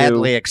need to do,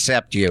 gladly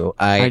accept you.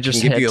 I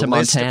just can give head you a to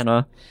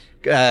Montana.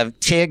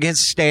 Tig has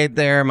stayed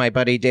there. My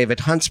buddy David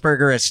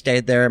Huntsberger has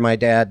stayed there. My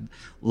dad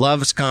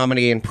loves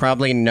comedy and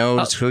probably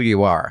knows who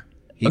you are.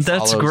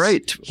 That's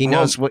great. He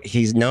knows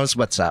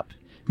what's up.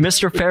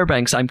 Mr.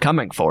 Fairbanks, I'm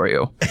coming for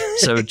you.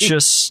 So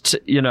just,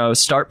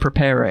 start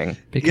preparing,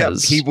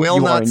 because he will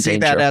not see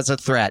that as a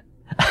threat.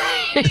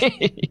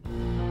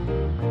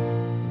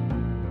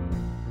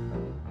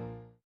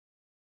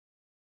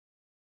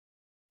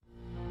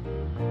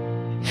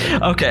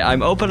 Okay,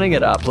 I'm opening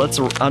it up. Let's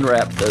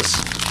unwrap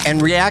this.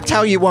 And react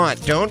how you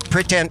want. Don't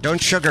pretend. Don't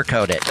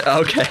sugarcoat it.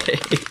 Okay.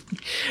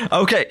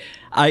 Okay.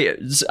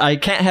 I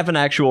can't have an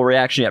actual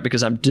reaction yet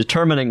because I'm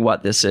determining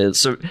what this is.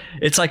 So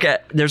it's like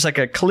there's like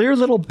a clear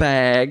little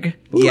bag.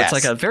 Ooh, Yes.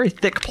 It's like a very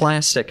thick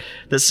plastic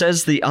that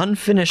says the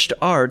unfinished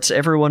arts.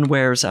 Everyone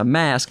wears a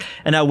mask.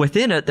 And now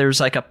within it,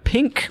 there's like a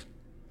pink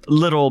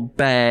little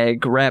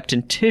bag wrapped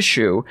in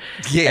tissue.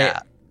 Yeah.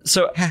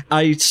 So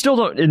I still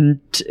don't.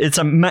 It's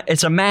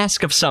a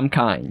mask of some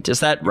kind. Is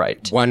that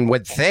right? One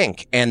would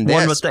think. And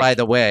One would this, think. by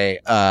the way,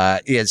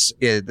 is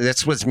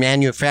this was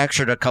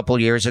manufactured a couple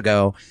years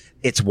ago.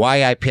 It's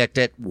why I picked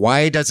it.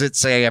 Why does it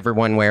say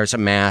everyone wears a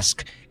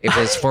mask? It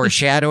was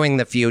foreshadowing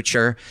the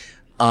future.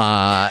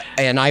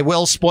 And I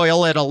will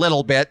spoil it a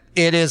little bit.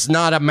 It is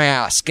not a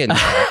mask. And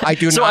I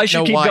do So not I should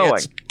know keep why going.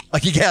 it's...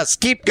 Yes,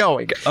 keep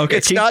going. Okay,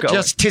 it's keep not going.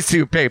 just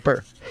tissue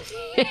paper.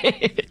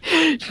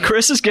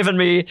 Chris has given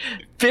me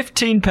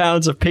 15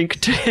 pounds of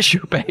pink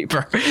tissue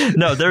paper.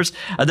 No, there's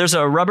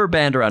a rubber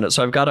band around it,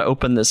 so I've got to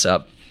open this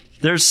up.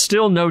 There's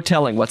still no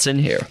telling what's in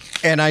here.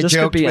 And I This could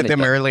joked be with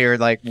him anything. earlier,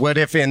 like, what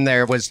if in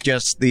there was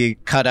just the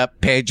cut up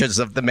pages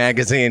of the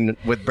magazine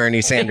with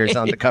Bernie Sanders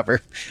on the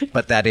cover?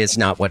 But that is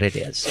not what it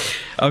is.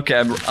 Okay,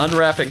 I'm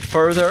unwrapping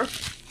further.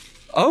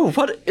 Oh,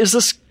 what is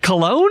this?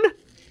 Cologne?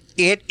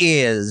 It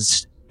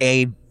is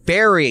a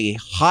very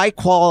high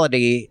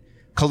quality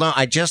cologne.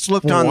 I just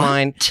looked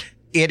online.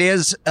 It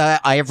is,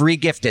 I have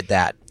regifted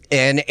that.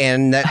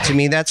 And that, to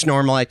me, that's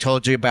normal. I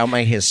told you about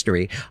my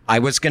history. I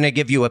was going to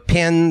give you a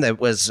pin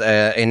that was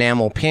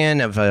enamel pin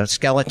of a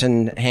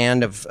skeleton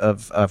hand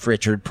of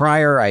Richard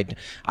Pryor.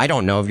 I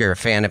don't know if you're a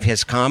fan of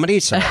his comedy,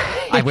 so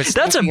I was.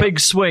 That's a big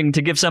swing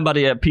to give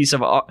somebody a piece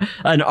of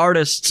an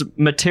artist's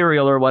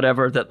material or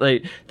whatever that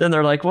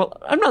they're like, well,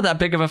 I'm not that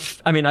big of a.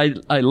 I mean,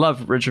 I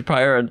love Richard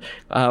Pryor and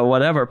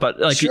whatever, but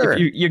like Sure. if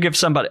you give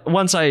somebody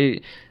once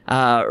I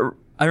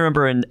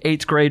remember in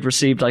 8th grade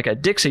received like a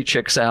Dixie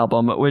Chicks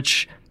album,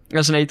 which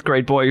as an 8th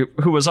grade boy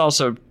who was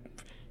also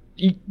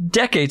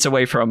decades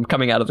away from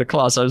coming out of the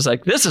closet, I was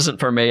like, this isn't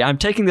for me. I'm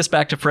taking this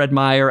back to Fred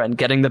Meyer and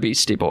getting the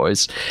Beastie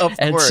Boys. Of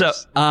course. So,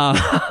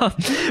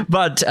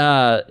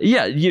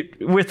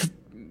 with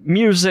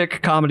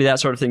music, comedy, that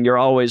sort of thing, you're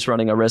always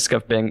running a risk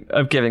of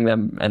giving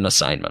them an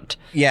assignment.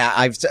 Yeah,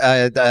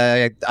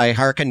 I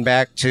hearken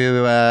back to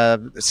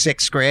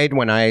 6th grade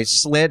when I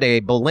slid a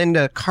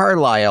Belinda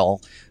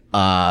Carlisle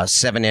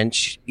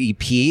 7-inch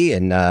EP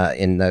in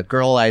the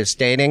girl I was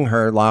dating,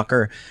 her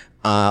locker,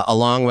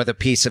 along with a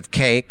piece of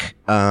cake.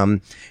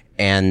 And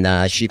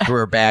she threw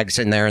her bags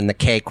in there and the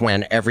cake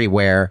went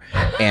everywhere.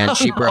 And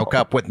she broke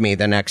up with me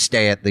the next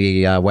day at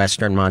the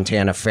Western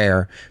Montana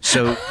Fair.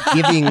 So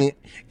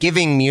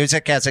giving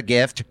music as a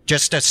gift,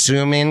 just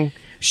assuming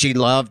she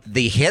loved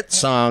the hit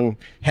song,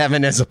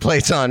 Heaven is a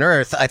Place on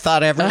Earth. I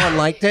thought everyone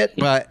liked it,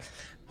 but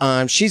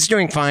she's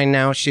doing fine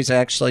now. She's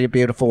actually a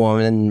beautiful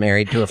woman,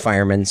 married to a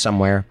fireman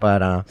somewhere.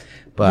 But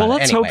Well,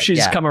 let's anyway, hope she's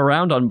yeah. come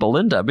around on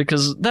Belinda,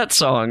 because that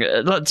song,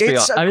 let's be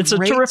honest, it's a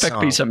great terrific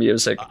song. piece of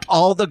music.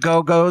 All the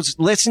Go-Go's.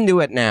 Listen to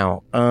it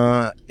now.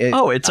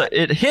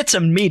 It hits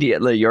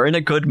immediately. You're in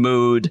a good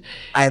mood.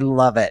 I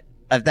love it.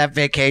 That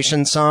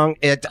vacation song.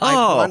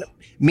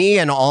 Me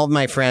and all of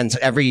my friends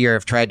every year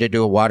have tried to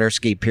do a water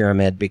ski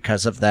pyramid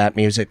because of that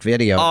music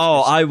video.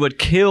 Oh, I would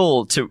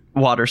kill to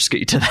water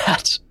ski to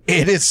that.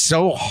 It is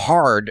so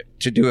hard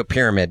to do a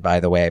pyramid, by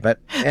the way. But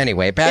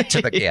anyway, back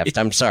to the gift.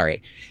 I'm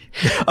sorry.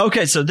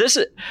 Okay, so this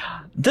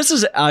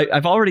is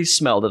I've already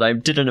smelled it. I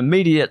did an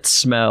immediate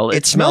smell.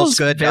 It smells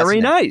good,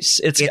 very doesn't it?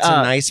 nice. It's a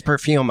nice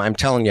perfume. I'm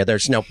telling you,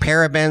 there's no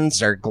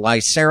parabens or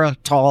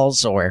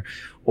glycerols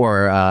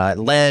or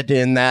lead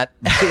in that.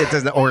 It's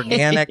an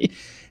organic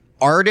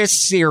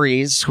artist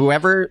series.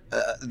 Whoever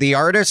the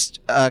artist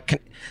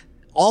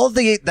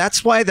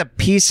that's why the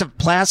piece of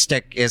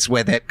plastic is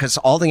with it, because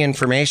all the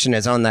information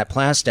is on that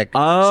plastic.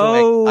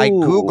 Oh. So I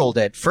Googled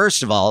it.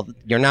 First of all,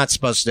 you're not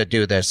supposed to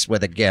do this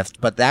with a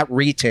gift, but that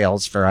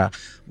retails for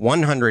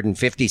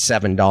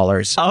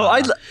 $157.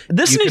 Oh,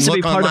 this you needs can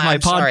to be look part of online. my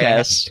I'm sorry,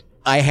 podcast.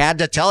 I had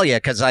to tell you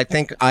because I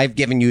think I've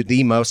given you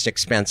the most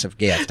expensive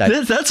gift.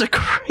 That's a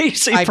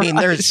crazy I mean,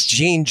 price. there's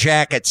jean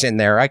jackets in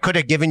there. I could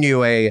have given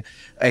you a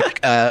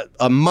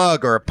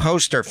mug or a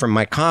poster from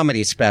my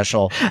comedy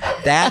special.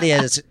 That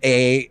is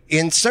I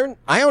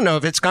don't know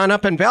if it's gone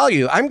up in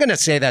value. I'm going to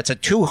say that's a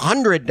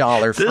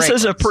 $200 This is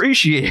fragrance.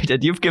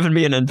 appreciated. You've given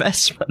me an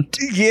investment.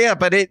 Yeah,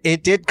 but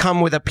it did come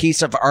with a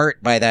piece of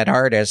art by that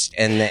artist,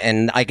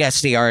 and I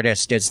guess the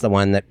artist is the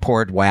one that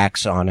poured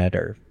wax on it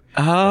or.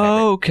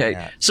 Oh, okay.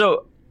 Yeah.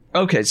 So,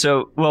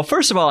 well,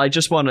 first of all, I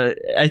just want to,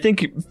 I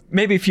think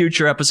maybe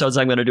future episodes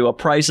I'm going to do a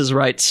Price is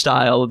Right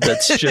style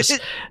that's just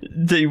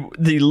the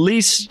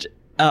least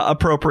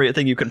appropriate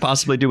thing you can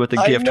possibly do with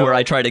a gift, where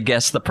I try to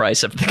guess the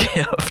price of the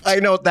gift.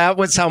 I know that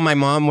was how my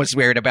mom was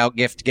weird about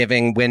gift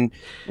giving. When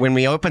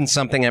we opened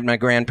something at my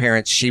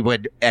grandparents', she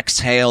would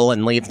exhale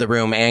and leave the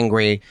room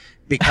angry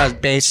because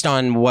based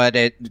on what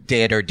it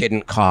did or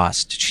didn't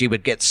cost. She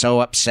would get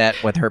so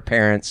upset with her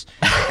parents,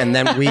 and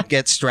then we'd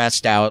get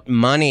stressed out.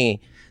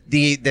 Money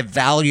the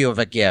value of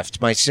a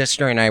gift. My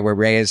sister and I were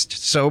raised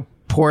so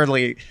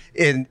poorly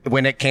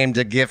when it came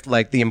to gift,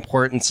 like the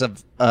importance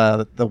of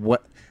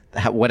what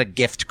a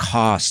gift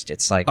cost.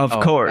 It's like, of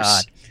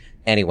course. God.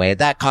 Anyway,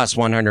 that cost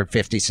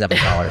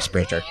 $157,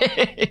 Bridger.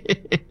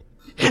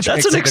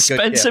 That's an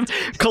expensive.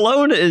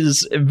 Cologne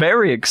is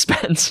very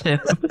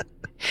expensive.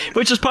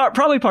 Which is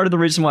probably part of the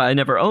reason why I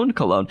never owned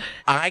cologne.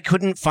 I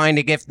couldn't find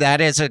a gift.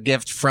 That is a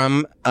gift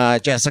from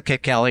Jessica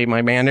Kelly,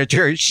 my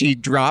manager. She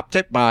dropped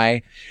it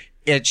by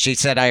it. She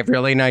said, I have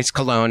really nice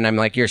cologne. I'm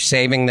like, you're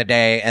saving the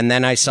day. And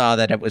then I saw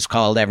that it was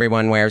called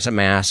Everyone Wears a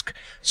Mask.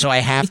 So I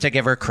have to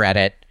give her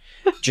credit.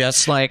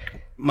 Just like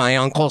my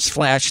uncle's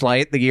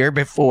flashlight the year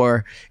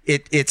before.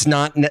 It's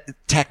not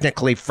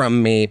technically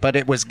from me, but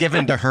it was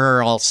given to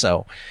her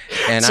also.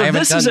 And so I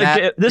haven't done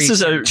that. This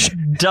is a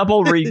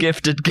double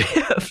regifted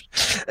gift.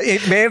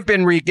 It may have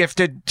been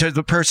regifted to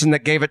the person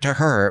that gave it to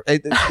her.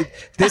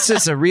 This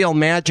is a real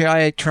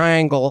magi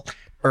triangle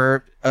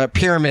or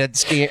pyramid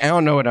scheme. I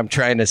don't know what I'm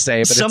trying to say,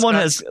 but someone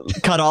has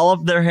cut all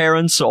of their hair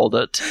and sold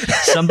it.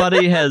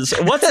 Somebody has.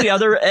 What's the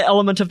other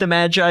element of the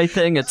magi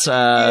thing? It's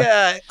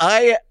yeah.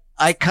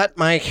 I cut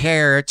my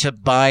hair to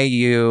buy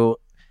you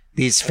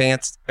these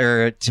fancy,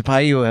 or to buy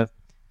you a,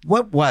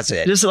 what was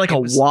it? Is it like a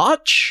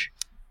watch?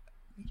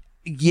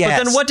 Yes.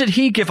 But then what did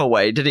he give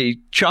away? Did he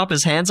chop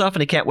his hands off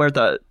and he can't wear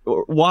the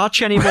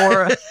watch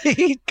anymore?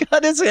 He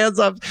cut his hands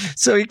off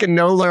so he can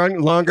no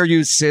longer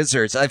use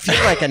scissors. I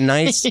feel like a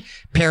nice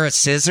pair of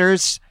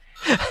scissors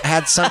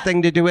had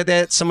something to do with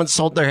it. Someone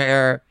sold their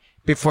hair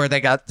before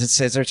they got the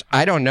scissors.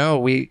 I don't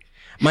know.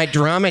 My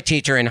drama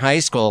teacher in high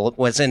school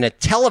was in a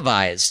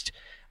televised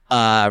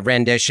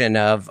rendition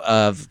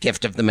of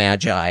Gift of the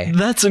Magi.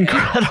 That's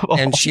incredible.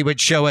 And she would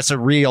show us a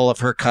reel of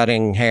her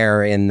cutting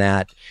hair in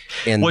that.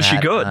 Was she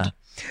good?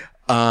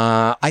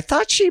 I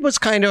thought she was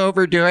kind of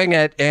overdoing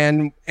it,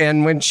 and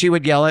when she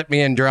would yell at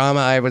me in drama,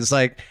 I was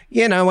like,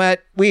 you know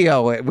what? We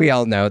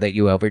all know that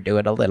you overdo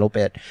it a little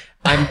bit.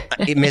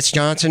 Miss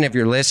Johnson, if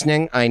you're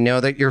listening, I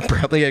know that you're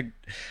probably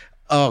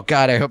oh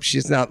God, I hope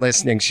she's not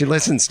listening. She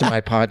listens to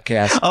my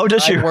podcast. Oh,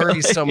 does she? I worry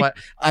really? so much.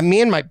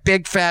 Me and my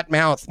big fat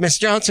mouth. Miss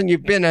Johnson,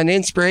 you've been an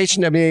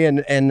inspiration to me,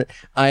 and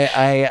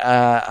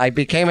I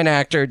became an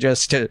actor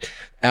just to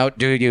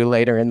outdo you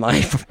later in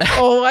life.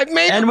 Oh, I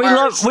made and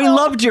it we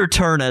loved your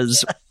turn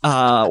as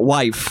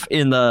wife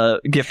in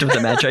the Gift of the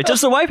Magi. Does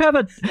the wife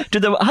have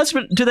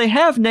do they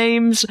have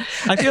names?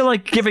 I feel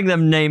like giving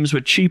them names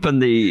would cheapen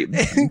the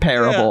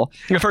parable.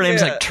 Yeah. If her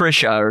name's like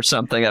Trisha or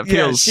something, it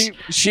feels. Yeah,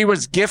 she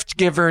was gift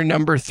giver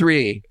number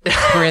 3,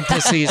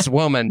 parentheses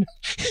woman.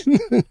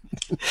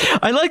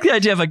 I like the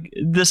idea of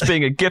this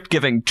being a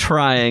gift-giving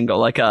triangle,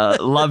 like a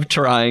love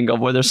triangle,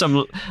 where there's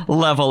some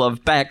level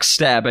of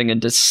backstabbing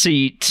and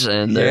deceit,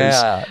 and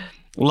there's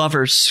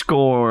lovers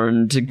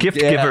scorned, gift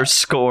giver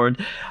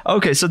scorned.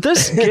 Okay, so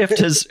this gift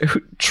has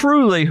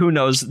truly, who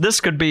knows?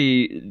 This could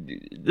be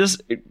this.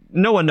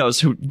 No one knows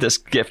who this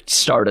gift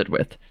started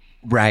with.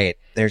 Right.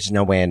 There's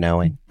no way of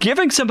knowing.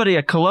 Giving somebody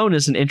a cologne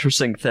is an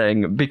interesting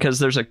thing because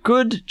there's a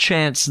good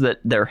chance that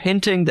they're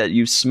hinting that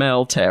you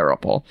smell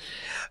terrible.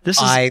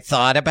 I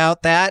thought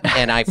about that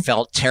and I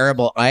felt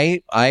terrible.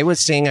 I was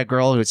seeing a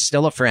girl who's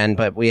still a friend,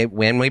 but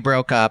when we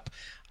broke up,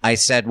 I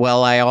said,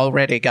 well, I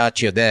already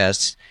got you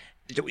this.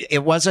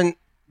 It wasn't,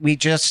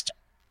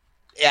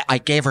 I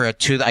gave her a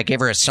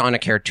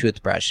Sonicare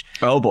toothbrush.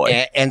 Oh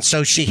boy. And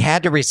so she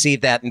had to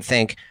receive that and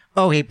think,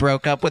 oh, he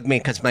broke up with me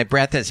because my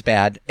breath is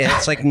bad. And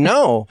it's like,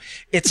 no,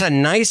 it's a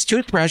nice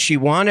toothbrush.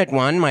 You wanted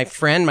one. My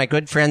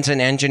good friend's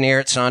an engineer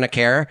at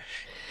Sonicare.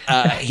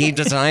 He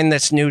designed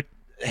this new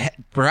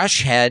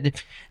brush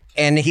head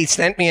and he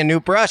sent me a new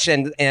brush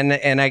and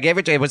I gave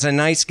it to him. It was a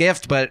nice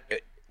gift, but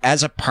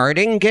as a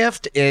parting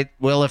gift, it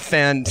will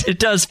offend. It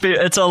does feel,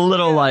 it's a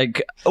little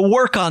like,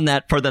 work on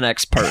that for the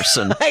next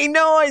person. I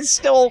know, I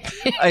still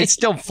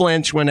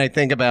flinch when I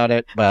think about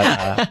it,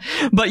 but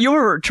but you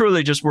were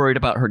truly just worried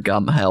about her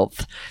gum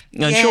health.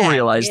 And she'll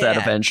realize that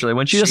eventually.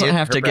 When she doesn't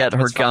have to get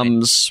her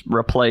gums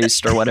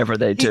replaced or whatever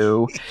they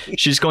do,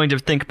 she's going to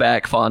think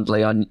back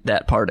fondly on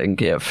that parting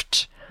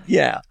gift.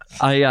 Yeah.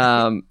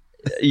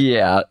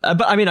 Yeah,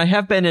 but I mean, I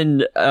have been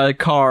in a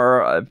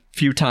car a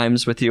few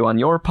times with you on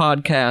your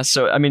podcast,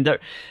 so I mean,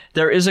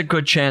 there is a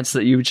good chance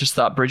that you just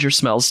thought Bridger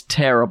smells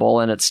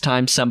terrible, and it's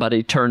time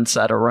somebody turns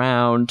that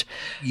around.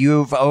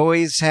 You've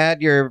always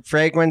had your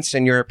fragrance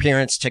and your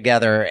appearance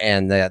together,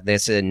 and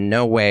this in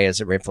no way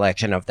is a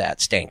reflection of that,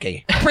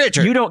 Stinky.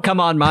 Bridger! You don't come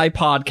on my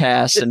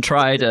podcast and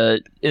try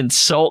to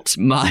insult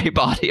my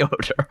body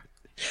odor.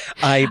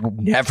 I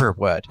never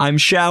would. I'm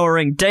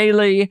showering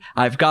daily.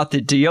 I've got the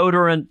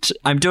deodorant.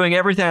 I'm doing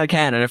everything I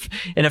can.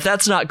 And if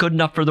that's not good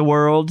enough for the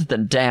world,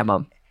 then damn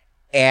them.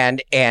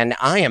 And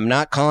I am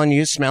not calling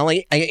you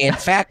smelly. In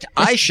fact,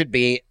 I should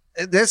be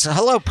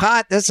hello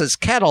pot. This is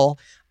Kettle.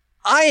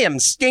 I am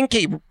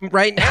stinky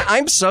right now.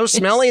 I'm so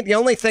smelly. The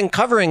only thing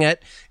covering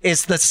it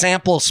is the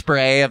sample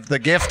spray of the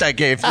gift I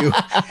gave you.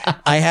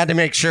 I had to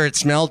make sure it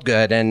smelled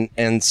good.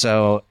 And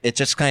so it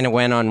just kind of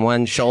went on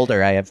one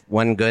shoulder. I have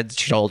one good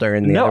shoulder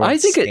and the other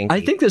one's stinky. I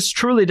think this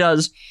truly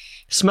does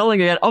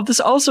smelling again. Oh, this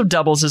also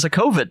doubles as a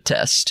COVID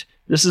test.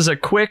 This is a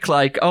quick,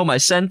 like, oh, my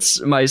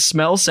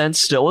smell sense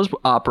still is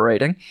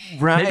operating.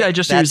 Right. Maybe I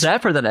just use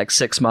that for the next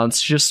 6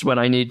 months, just when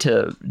I need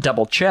to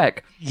double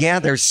check. Yeah,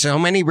 there's so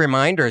many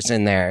reminders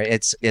in there.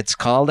 It's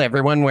called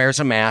Everyone Wears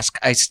a Mask.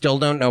 I still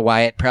don't know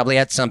why. It probably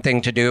had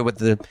something to do with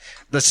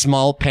the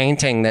small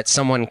painting that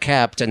someone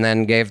kept and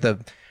then gave the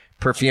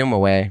perfume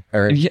away.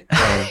 I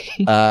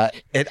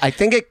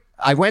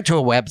went to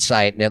a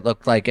website and it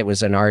looked like it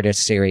was an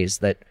artist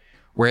series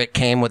where it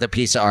came with a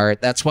piece of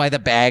art. That's why the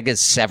bag is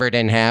severed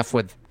in half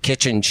with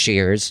kitchen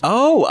shears.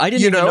 Oh, I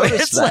didn't even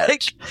notice it's that.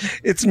 Like,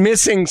 it's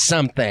missing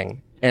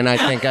something. And I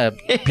think a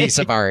piece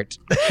of art.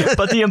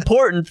 But the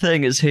important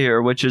thing is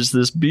here, which is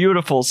this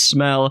beautiful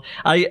smell.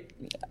 I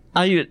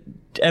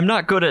am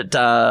not good at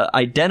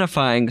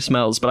identifying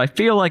smells, but I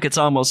feel like it's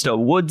almost a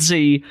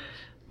woodsy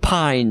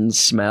pine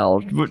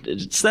smell.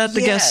 Is that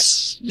the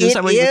guess? Is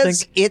that what you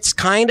think? It's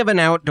kind of an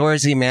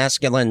outdoorsy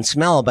masculine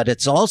smell, but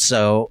it's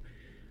also...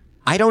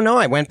 I don't know.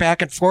 I went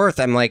back and forth.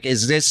 I'm like,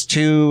 is this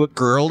too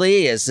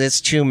girly? Is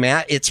this too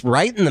It's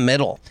right in the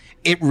middle.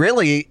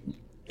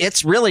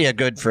 It's really a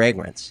good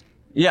fragrance.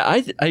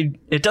 Yeah,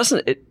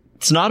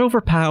 it's not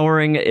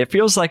overpowering. It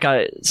feels like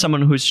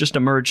someone who's just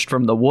emerged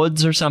from the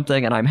woods or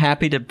something, and I'm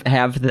happy to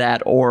have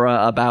that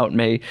aura about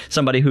me.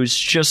 Somebody who's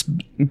just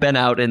been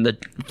out in the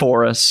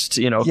forest,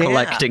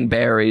 collecting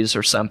berries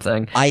or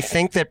something. I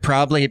think that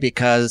probably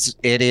because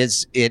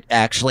it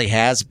actually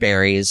has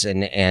berries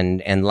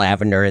and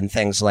lavender and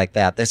things like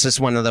that. This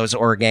is one of those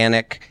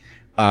organic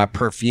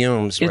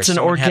perfumes. It's an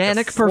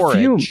organic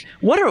perfume.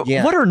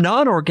 What are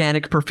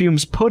non-organic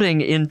perfumes putting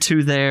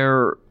into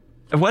their...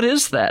 What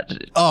is that?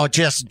 Oh,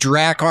 just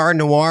Drakkar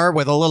Noir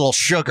with a little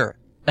sugar.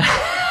 Brut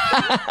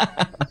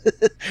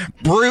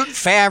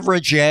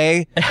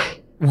Fabergé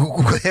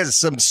with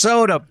some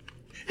soda,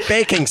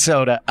 baking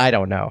soda. I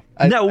don't know.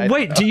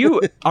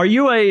 Are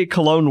you a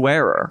cologne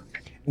wearer?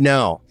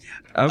 No.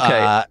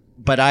 Okay.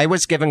 But I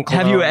was given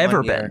cologne. Have you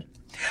ever been?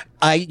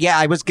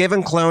 I was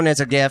given cologne as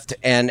a gift,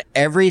 and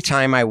every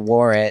time I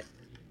wore it,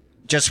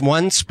 just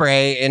one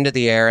spray into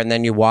the air, and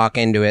then you walk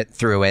into it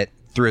through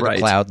the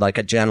cloud like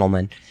a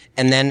gentleman.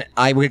 And then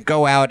I would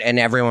go out and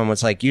everyone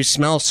was like, you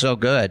smell so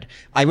good.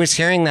 I was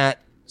hearing that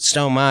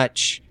so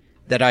much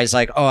that I was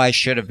like, oh, I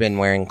should have been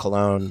wearing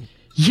cologne.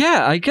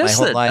 Yeah, I guess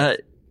that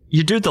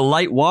you do the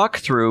light walk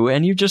through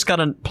and you just got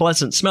a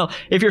pleasant smell.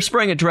 If you're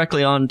spraying it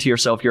directly onto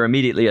yourself, you're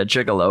immediately a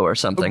gigolo or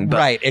something. But,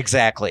 right,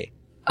 exactly.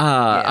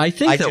 I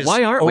think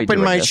why aren't we doing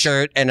open my this?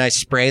 shirt and I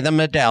spray the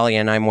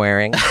medallion I'm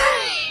wearing.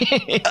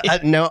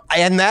 No,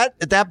 and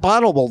that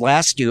bottle will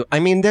last you. I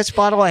mean, this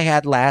bottle I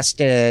had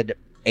lasted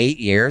 8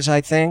 years,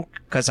 I think,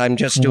 because I'm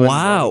just doing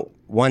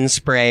one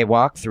spray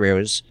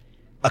walkthroughs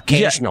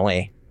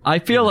occasionally. Yeah, I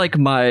feel like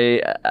I'm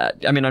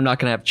not going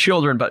to have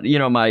children, but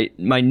my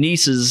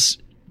niece's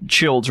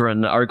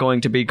children are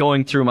going to be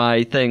going through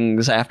my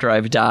things after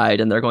I've died,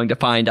 and they're going to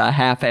find a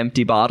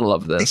half-empty bottle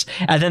of this,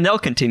 and then they'll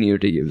continue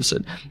to use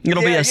it.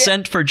 It'll be a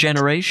scent for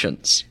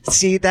generations.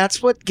 See,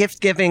 that's what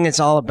gift giving is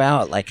all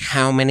about, like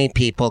how many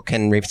people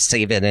can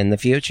receive it in the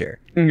future.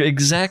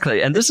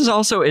 Exactly. And this is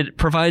also, it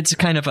provides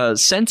kind of a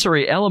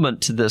sensory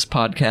element to this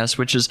podcast,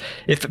 which is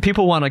if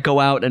people want to go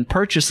out and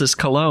purchase this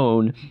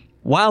cologne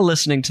while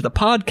listening to the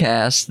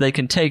podcast, they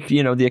can take,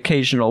 the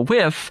occasional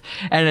whiff,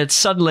 and it's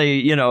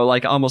suddenly,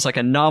 like almost like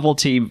a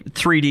novelty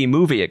 3D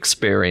movie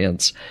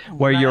experience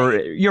where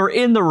you're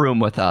in the room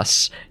with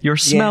us. You're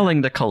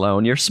smelling the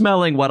cologne. You're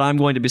smelling what I'm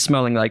going to be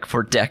smelling like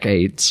for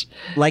decades.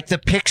 Like the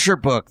picture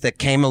book that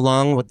came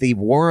along with the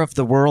War of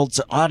the Worlds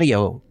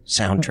audio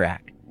soundtrack.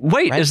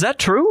 Wait, is that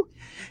true?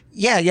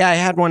 Yeah, I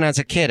had one as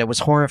a kid. It was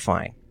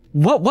horrifying.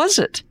 What was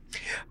it?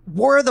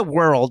 War of the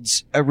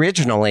Worlds,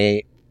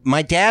 originally,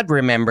 my dad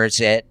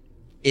remembers it.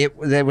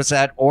 There was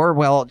that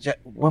Orwell.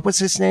 What was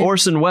his name?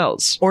 Orson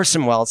Welles.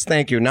 Orson Welles.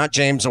 Thank you. Not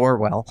James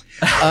Orwell.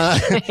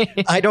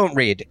 I don't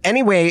read.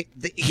 Anyway,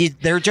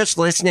 they're just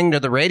listening to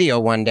the radio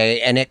one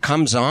day and it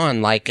comes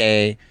on like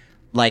an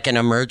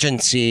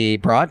emergency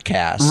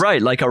broadcast.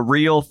 Right. Like a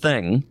real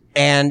thing.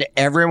 And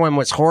everyone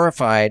was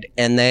horrified.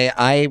 And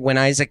when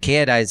I was a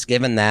kid, I was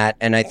given that.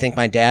 And I think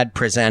my dad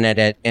presented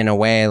it in a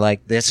way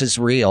like, this is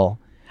real.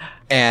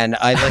 And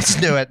I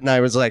listened to it and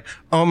I was like,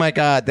 oh my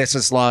God, this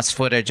is lost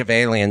footage of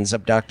aliens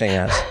abducting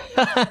us.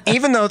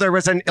 Even though there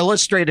was an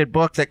illustrated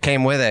book that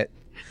came with it.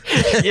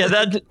 Yeah,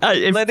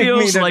 it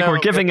feels like we're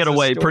giving it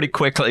away pretty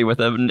quickly with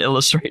an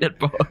illustrated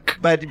book.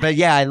 But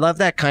yeah, I love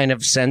that kind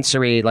of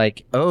sensory,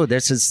 like, oh,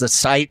 this is the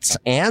sights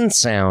and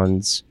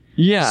sounds.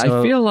 Yeah,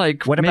 So I feel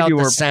like what maybe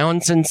about the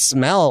sounds and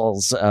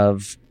smells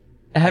of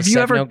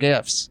no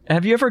gifts?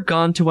 Have you ever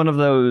gone to one of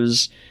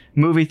those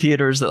movie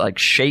theaters that like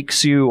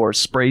shakes you or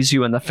sprays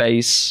you in the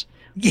face?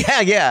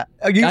 Yeah.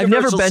 I've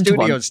never been to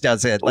one. Studios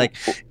does it. Like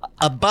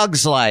A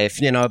Bug's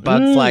Life, a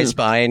bug flies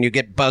by and you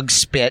get bug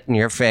spit in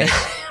your face.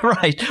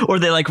 Right. Or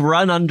they like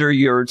run under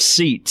your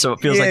seat, so it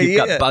feels like you've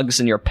got bugs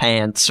in your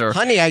pants. Or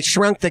Honey, I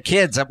Shrunk the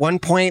Kids. At one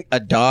point, a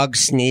dog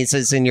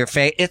sneezes in your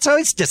face. It's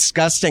always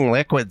disgusting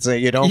liquids that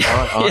you don't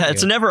want on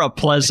it's never a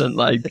pleasant,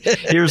 like,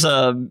 here's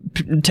a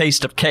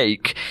taste of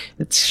cake.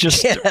 It's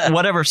just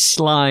whatever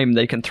slime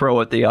they can throw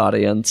at the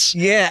audience.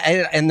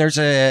 Yeah, and there's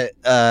a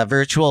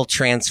virtual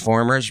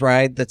Transformers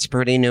ride that's a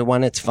pretty new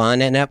one. It's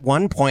fun. And at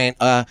one point,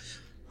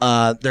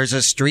 there's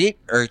a street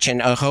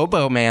urchin, a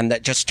hobo man,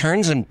 that just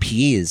turns and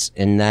pees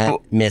in that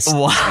mist.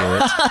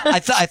 I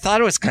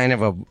thought it was kind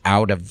of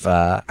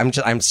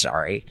I'm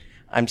sorry.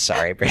 I'm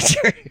sorry,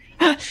 Bridger.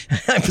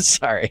 I'm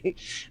sorry.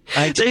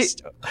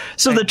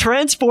 The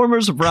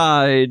Transformers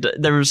ride,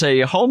 there's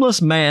a homeless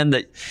man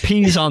that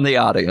pees on the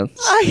audience.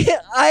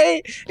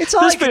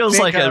 This feels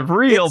like a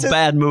real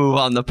bad move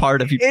on the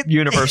part of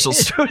Universal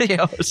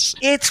Studios.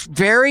 It's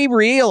very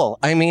real.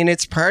 I mean,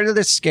 it's part of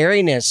the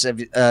scariness of,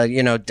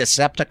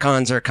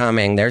 Decepticons are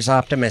coming. There's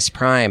Optimus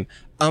Prime.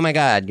 Oh my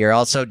God, you're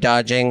also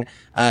dodging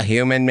a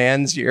human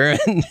man's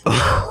urine.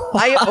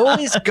 I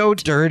always go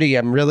dirty.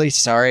 I'm really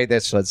sorry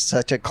this was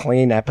such a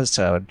clean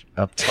episode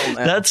up till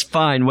now. That's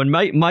fine. When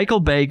Michael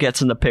Bay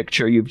gets in the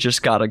picture, you've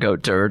just got to go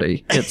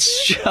dirty.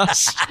 It's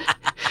just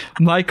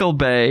Michael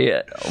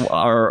Bay,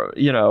 our,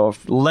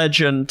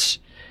 legend,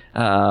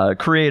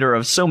 creator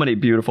of so many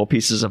beautiful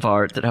pieces of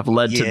art that have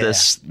led to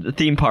this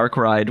theme park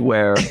ride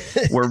where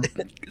we're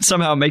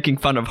somehow making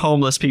fun of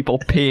homeless people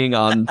peeing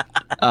on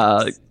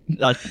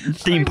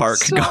theme park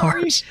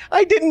goers.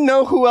 I didn't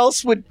know who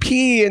else would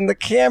pee in the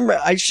camera.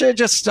 I should have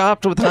just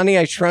stopped with Honey,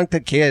 I Shrunk the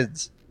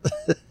Kids.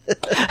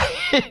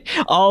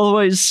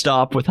 Always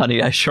stop with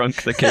Honey, I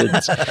Shrunk the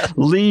Kids.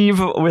 Leave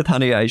with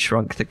Honey, I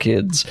Shrunk the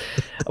Kids.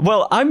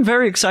 Well, I'm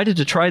very excited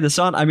to try this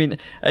on. I mean,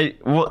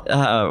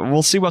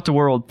 we'll see what the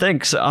world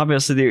thinks.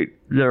 Obviously,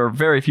 there are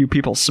very few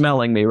people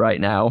smelling me right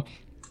now.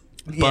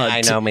 But, I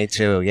know, me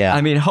too, yeah.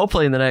 I mean,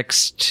 hopefully in the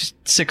next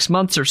 6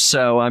 months or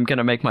so, I'm going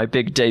to make my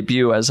big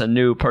debut as a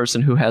new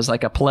person who has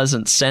like a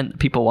pleasant scent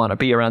people want to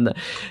be around.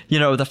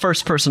 The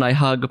first person I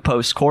hug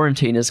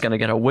post-quarantine is going to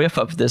get a whiff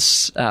of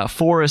this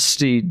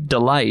foresty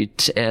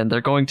delight, and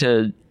they're going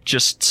to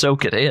just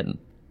soak it in.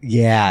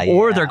 Yeah.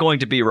 Or they're going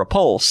to be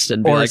repulsed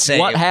and be like, say,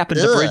 what happened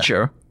to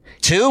Bridger?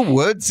 Too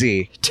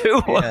woodsy.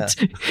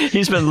 Woodsy.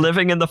 He's been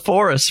living in the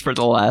forest for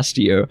the last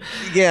year.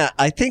 Yeah,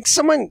 I think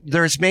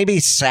there's maybe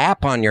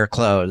sap on your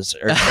clothes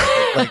or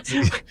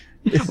something.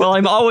 Well,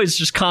 I'm always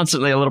just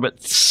constantly a little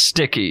bit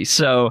sticky,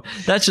 so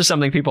that's just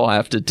something people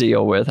have to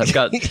deal with. I've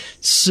got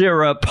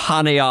syrup,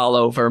 honey all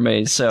over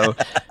me,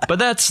 but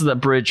that's the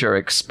Bridger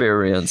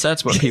experience.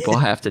 That's what people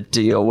have to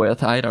deal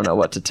with. I don't know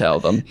what to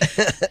tell them.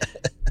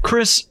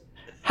 Chris,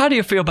 how do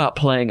you feel about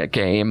playing a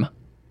game?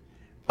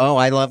 Oh,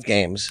 I love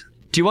games.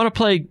 Do you want to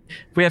play?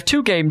 We have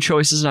 2 game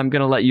choices, and I'm going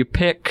to let you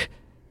pick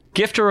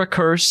Gift or a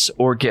Curse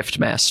or Gift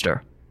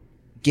Master.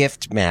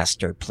 Gift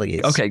Master,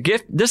 please. Okay,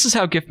 this is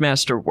how Gift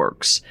Master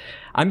works.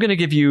 I'm going to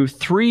give you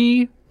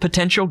 3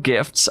 potential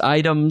gifts,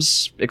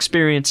 items,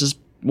 experiences,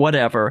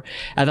 whatever,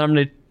 and I'm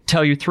going to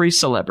tell you 3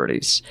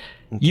 celebrities.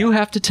 Okay. You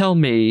have to tell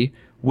me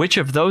which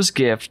of those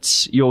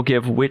gifts you'll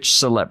give which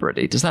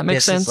celebrity. Does that make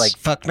sense? This is like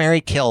Fuck,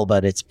 Marry, Kill,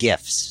 but it's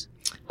gifts.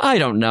 I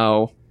don't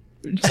know.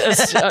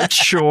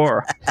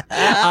 Sure.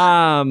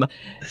 But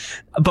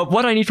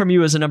what I need from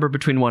you is a number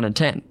between 1 and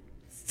 10.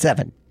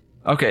 7.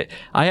 Okay.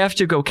 I have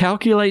to go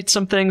calculate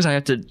some things. I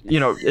have to,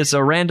 it's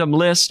a random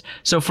list.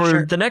 So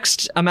for the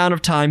next amount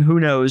of time, who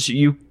knows,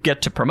 you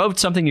get to promote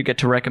something, you get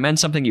to recommend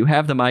something, you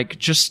have the mic.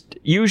 Just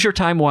use your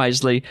time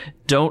wisely.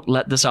 Don't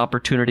let this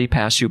opportunity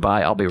pass you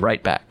by. I'll be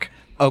right back.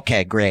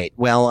 Okay, great.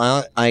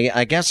 Well,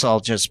 I guess I'll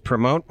just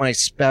promote my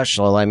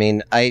special. I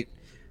mean,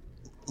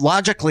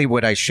 logically,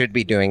 what I should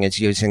be doing is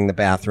using the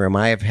bathroom.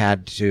 I have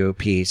had to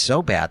pee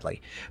so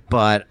badly,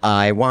 but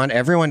I want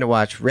everyone to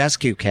watch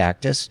Rescue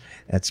Cactus.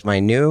 That's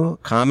my new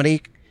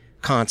comedy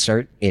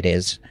concert. It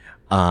is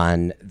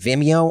on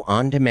Vimeo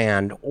On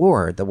Demand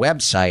or the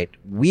website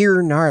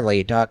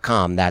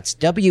weirnarly.com. That's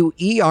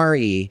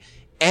WERENARLY.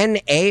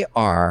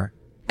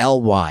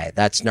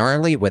 That's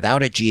gnarly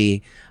without a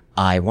G.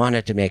 I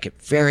wanted to make it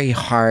very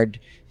hard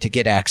to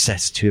get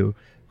access to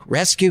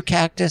Rescue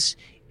Cactus.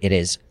 It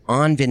is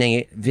on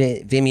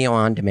Vimeo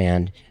On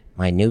Demand,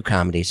 my new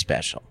comedy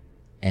special.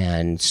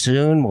 And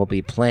soon we'll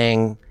be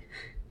playing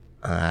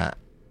a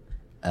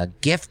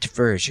gift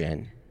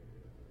version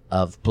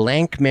of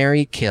Blank,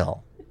 Marry,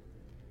 Kill.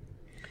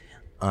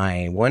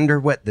 I wonder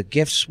what the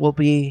gifts will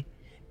be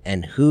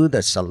and who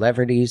the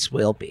celebrities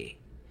will be.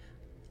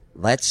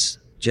 Let's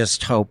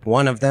just hope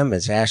one of them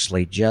is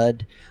Ashley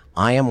Judd.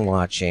 I am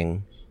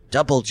watching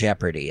Double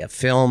Jeopardy, a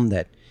film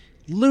that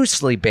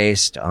loosely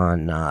based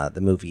on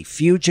the movie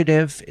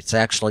Fugitive. It's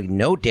actually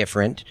no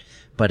different,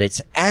 but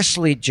it's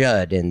Ashley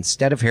Judd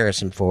instead of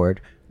Harrison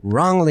Ford,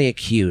 wrongly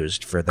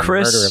accused for the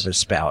murder of his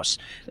spouse.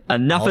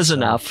 Enough is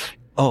enough.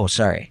 Oh,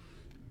 sorry.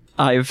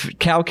 I've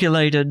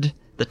calculated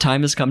the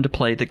time has come to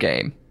play the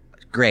game.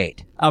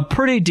 Great. A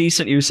pretty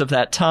decent use of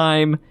that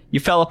time. You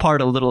fell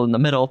apart a little in the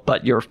middle,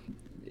 but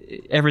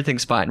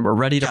everything's fine. We're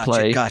ready to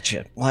play.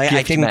 Gotcha. Well,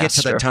 I didn't get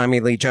to the Tommy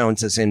Lee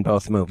Joneses in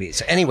both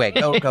movies. Anyway,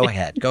 go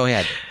ahead. Go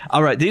ahead.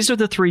 All right, these are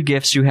the 3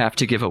 gifts you have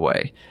to give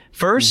away.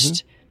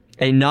 First,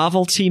 a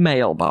novelty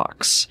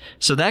mailbox.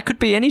 So that could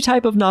be any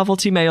type of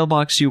novelty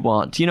mailbox you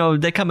want. You know,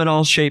 they come in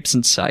all shapes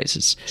and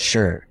sizes.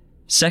 Sure.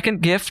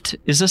 Second gift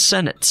is a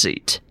Senate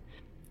seat.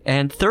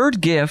 And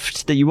third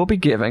gift that you will be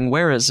giving,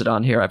 where is it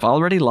on here? I've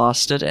already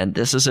lost it, and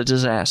this is a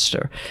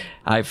disaster.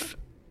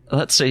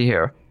 Let's see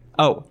here.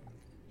 Oh,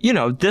 you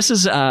know, this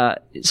is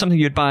something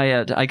you'd buy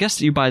at, I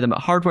guess you buy them at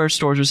hardware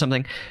stores or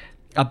something,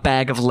 a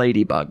bag of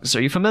ladybugs.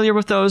 Are you familiar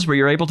with those, where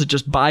you're able to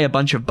just buy a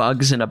bunch of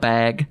bugs in a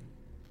bag?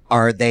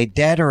 Are they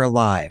dead or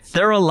alive?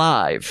 They're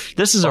alive.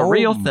 This is a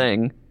real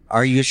thing.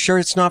 Are you sure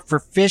it's not for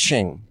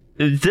fishing?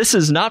 This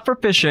is not for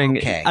fishing.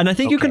 Okay. And I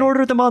think you can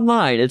order them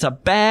online. It's a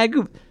bag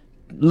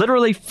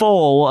literally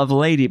full of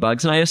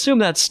ladybugs. And I assume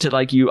that's to,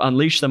 like, you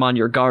unleash them on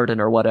your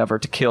garden or whatever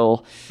to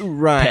kill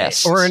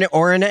pests.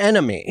 Or an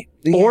enemy.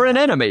 Or an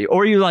enemy.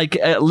 Or you, like,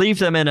 leave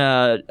them in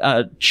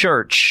a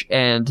church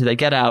and they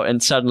get out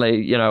and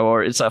suddenly, you know,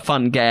 or it's a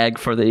fun gag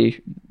for the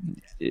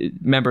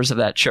members of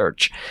that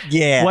church.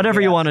 Yeah.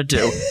 Whatever you want to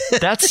do.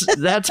 That's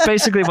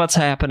basically what's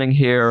happening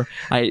here.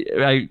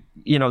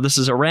 You know, this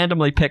is a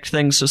randomly picked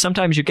thing, so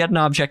sometimes you get an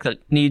object that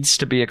needs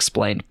to be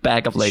explained.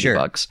 Bag of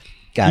ladybugs. Sure.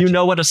 Gotcha. You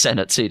know what a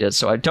Senate seat is,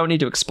 so I don't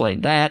need to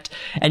explain that.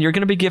 And you're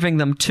going to be giving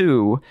them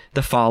to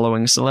the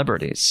following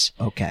celebrities.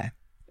 Okay.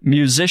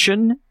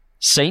 Musician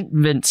St.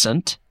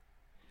 Vincent.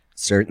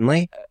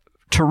 Certainly.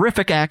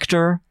 Terrific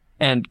actor,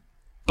 and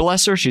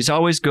bless her, she's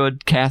always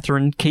good,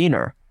 Catherine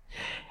Keener.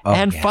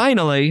 And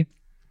finally,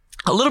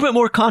 a little bit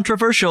more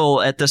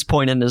controversial at this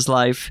point in his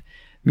life,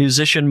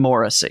 musician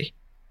Morrissey.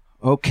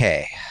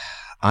 Okay.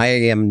 I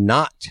am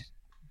not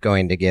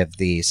going to give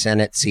the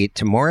Senate seat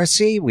to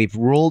Morrissey. We've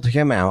ruled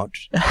him out.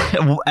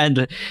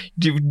 And,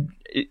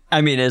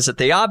 is it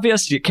the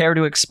obvious? Do you care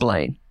to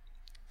explain?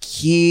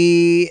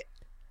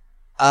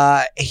 There's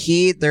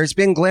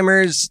been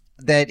glimmers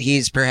that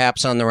he's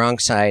perhaps on the wrong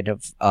side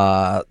of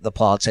the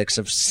politics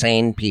of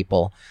sane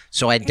people.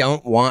 So I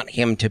don't want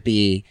him to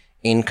be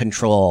in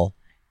control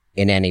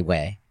in any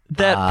way.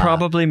 That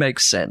probably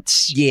makes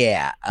sense.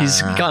 Yeah.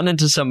 He's gotten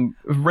into some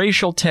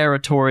racial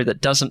territory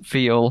that doesn't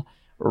feel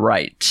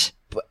right.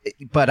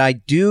 But I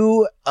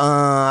do,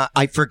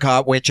 I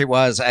forgot which it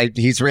was.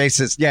 He's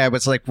racist. Yeah, it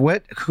was like,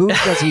 what? Who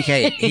does he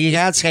hate? He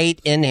has hate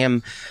in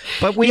him.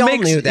 But we all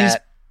knew that. He's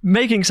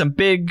making some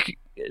big,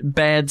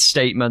 bad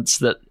statements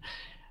that,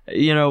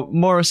 you know,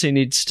 Morrissey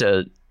needs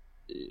to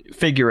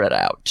figure it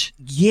out.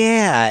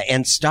 Yeah,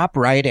 and stop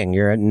writing.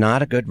 You're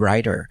not a good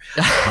writer.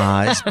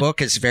 His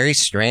book is very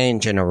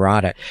strange and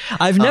erotic.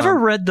 I've never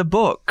read the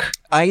book.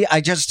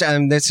 I just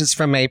this is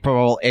from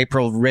April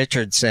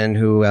Richardson,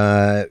 who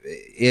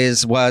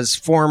was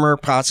former,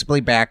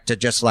 possibly back to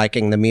just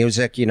liking the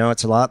music. You know,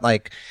 it's a lot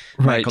like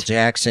Michael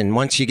Jackson.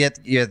 Once you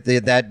get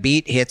that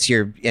beat hits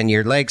your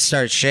legs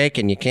start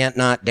shaking, you can't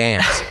not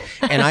dance.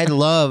 And I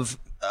love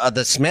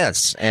the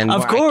Smiths, and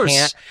of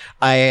course,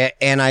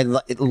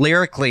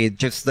 lyrically,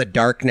 just the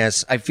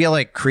darkness. I feel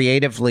like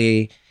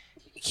creatively,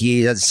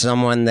 he is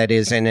someone that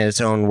is in his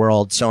own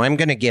world. So I'm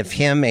going to give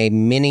him a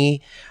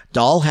mini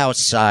dollhouse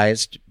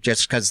sized,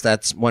 just because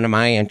that's one of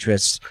my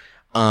interests.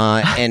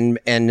 And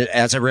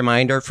as a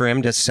reminder for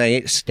him to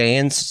stay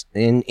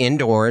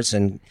indoors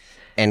and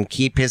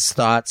keep his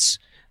thoughts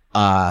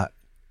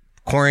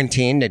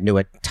quarantined into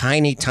a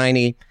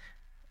tiny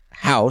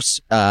house.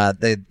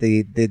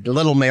 The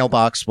little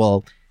mailbox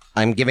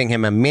I'm giving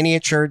him a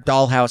miniature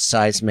dollhouse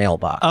sized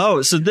mailbox.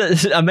 Oh, so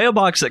a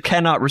mailbox that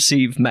cannot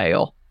receive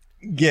mail.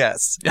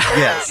 Yes.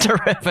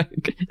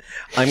 Terrific.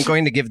 I'm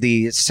going to give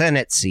the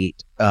Senate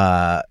seat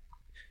to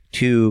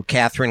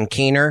Catherine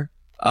Keener.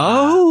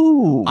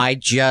 Oh. I've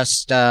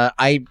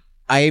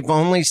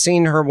only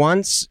seen her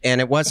once,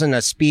 and it wasn't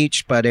a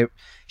speech, but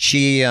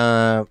she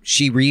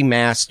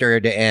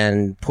remastered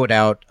and put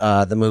out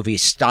the movie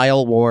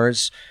Style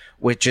Wars,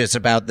 which is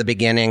about the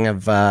beginning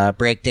of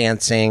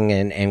breakdancing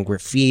and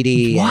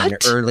graffiti and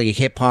early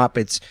hip hop.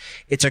 It's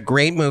a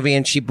great movie,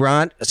 and she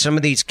brought some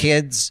of these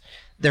kids.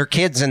 They're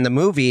kids in the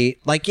movie.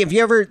 Like, if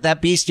you ever,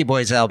 that Beastie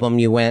Boys album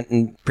you went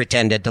and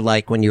pretended to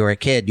like when you were a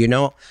kid, you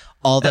know,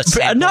 all the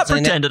not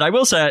pretended. I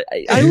will say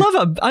I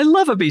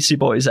love a Beastie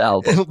Boys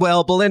album.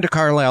 Well, Belinda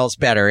Carlisle's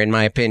better in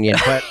my opinion,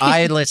 but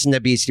I listen to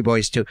Beastie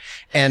Boys too,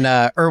 and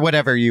or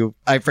whatever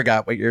I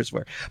forgot what yours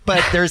were.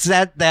 But there's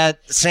that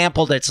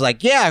sample that's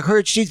like, yeah, I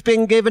heard she's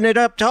been giving it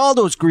up to all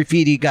those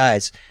graffiti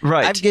guys.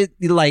 Right.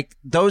 Like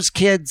those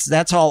kids.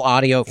 That's all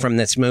audio from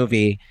this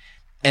movie,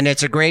 and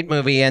it's a great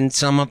movie. And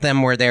some of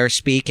them were there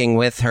speaking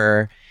with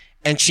her,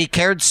 and she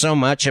cared so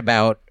much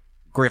about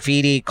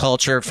graffiti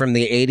culture from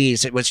the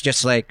 80s. It was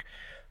just like,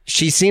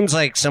 she seems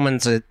like someone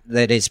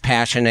that is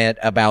passionate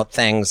about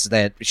things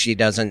that she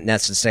doesn't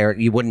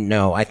necessarily, you wouldn't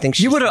know. I think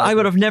I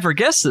would have never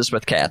guessed this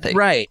with Kathy.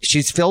 Right.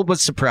 She's filled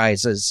with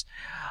surprises.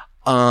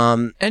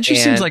 And she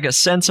seems like a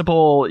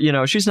sensible,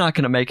 she's not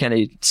going to make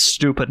any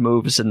stupid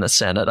moves in the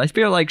Senate. I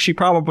feel like she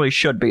probably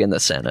should be in the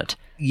Senate.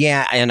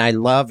 Yeah, and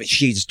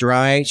she's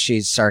dry,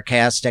 she's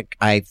sarcastic,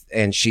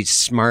 and she's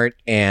smart,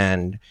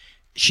 and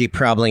she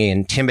probably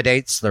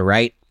intimidates the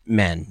right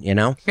men,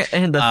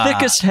 And the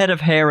thickest head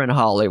of hair in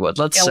Hollywood,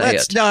 let's say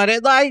it. Not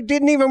it. I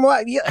didn't even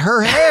want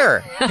her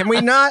hair. Can we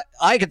not?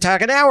 I could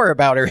talk an hour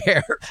about her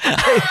hair.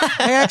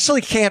 I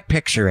actually can't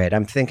picture it.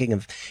 I'm thinking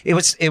of it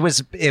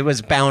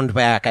was bound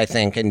back, I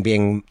think, in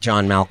being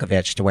John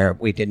Malkovich to where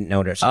we didn't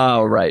notice.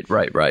 Oh, right.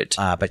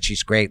 But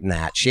she's great in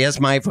that. She has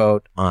my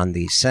vote on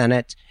the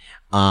Senate.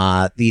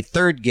 The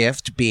third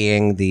gift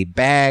being the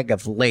bag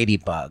of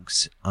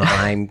ladybugs.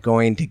 I'm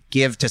going to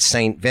give to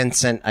St.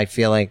 Vincent. I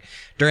feel like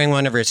during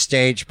one of her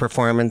stage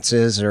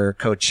performances or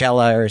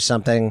Coachella or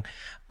something,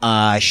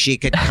 she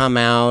could come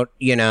out,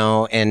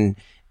 and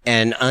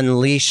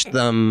unleash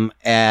them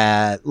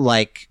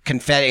like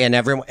confetti, and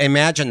everyone.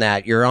 Imagine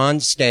that you're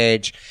on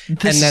stage and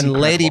then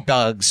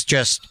ladybugs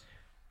just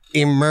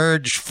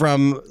emerge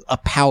from a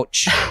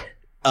pouch.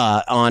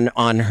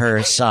 On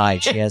her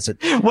side, she has a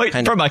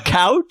from a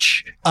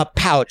couch. A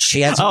pouch.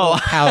 She has a little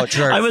pouch.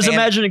 Or I was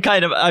imagining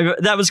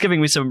that was giving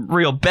me some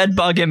real bed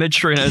bug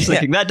imagery, and I was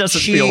thinking that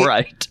doesn't feel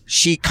right.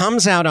 She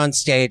comes out on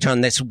stage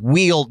on this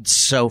wheeled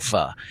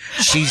sofa.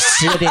 She's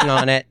sitting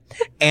on it,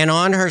 and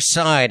on her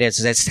side is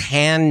this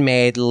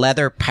handmade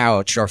leather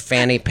pouch or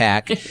fanny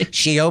pack.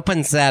 She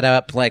opens that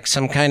up like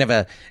some kind of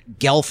a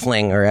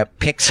gelfling or a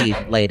pixie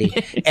lady,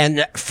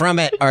 and from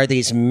it are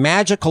these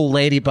magical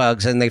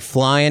ladybugs, and they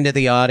fly into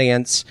the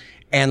audience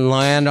and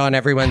land on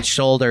everyone's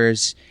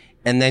shoulders.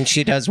 And then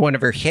she does one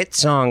of her hit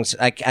songs.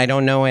 I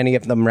don't know any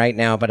of them right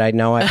now, but I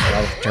know I've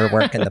loved her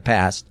work in the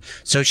past.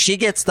 So she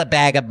gets the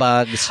bag of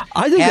bugs.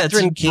 I think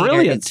Catherine that's Keener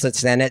brilliant. gets the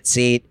Senate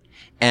seat,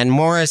 and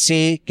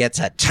Morrissey gets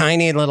a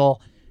tiny little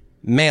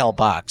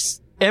mailbox.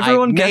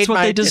 Everyone gets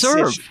what they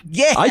deserve. Decision.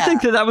 Yeah. I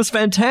think that was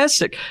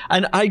fantastic.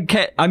 And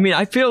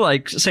I feel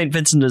like St.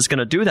 Vincent is going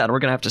to do that. We're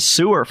going to have to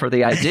sue her for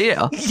the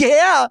idea.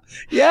 Yeah.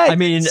 I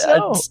mean,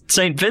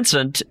 St.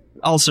 Vincent,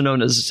 also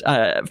known as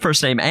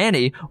first name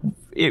Annie,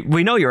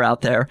 we know you're out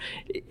there.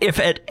 If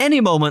at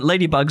any moment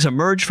ladybugs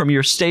emerge from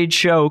your stage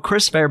show,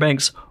 Chris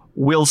Fairbanks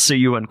will see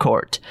you in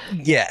court.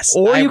 Yes.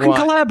 Or you can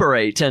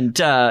collaborate. And,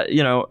 I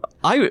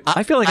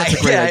feel like that's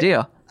a great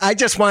idea. I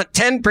just want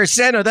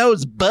 10% of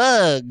those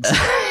bugs.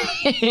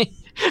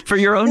 For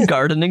your own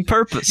gardening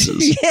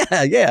purposes.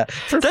 Yeah.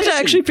 That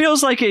actually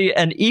feels like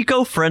an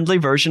eco-friendly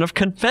version of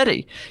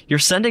confetti. You're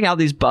sending out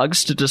these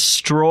bugs to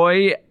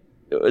destroy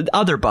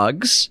other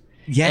bugs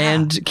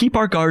and keep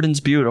our gardens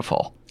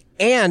beautiful.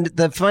 And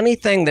the funny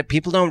thing that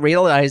people don't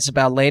realize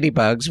about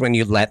ladybugs when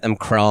you let them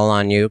crawl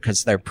on you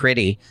because they're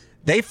pretty,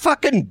 they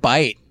fucking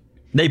bite.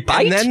 They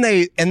bite?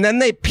 And then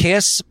they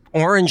piss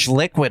orange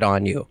liquid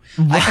on you.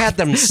 What? I've had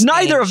them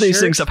Neither of these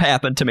things have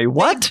happened to me.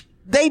 What?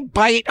 They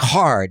bite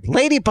hard.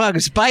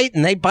 Ladybugs bite,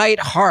 and they bite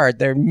hard.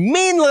 They're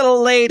mean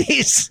little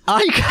ladies.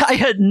 I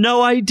had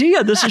no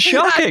idea. This is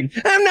shocking.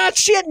 I'm not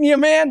shitting you,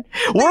 man.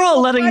 We're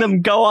all letting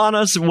them go on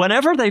us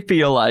whenever they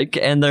feel like,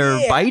 and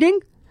they're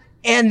biting?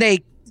 And they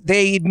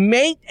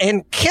mate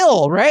and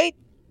kill, right?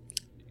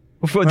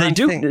 Well, they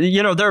do.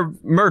 They're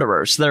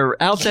murderers.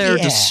 They're out there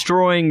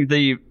destroying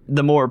the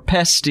more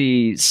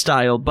pesty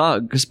style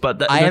bugs,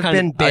 but I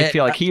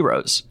feel like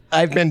heroes.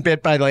 I've been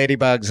bit by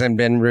ladybugs and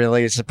been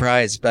really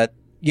surprised, but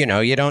you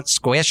don't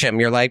squish them.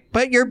 You're like,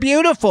 but you're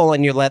beautiful,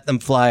 and you let them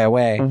fly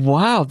away.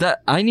 Wow,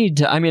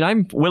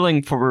 I'm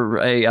willing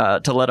for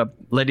to let a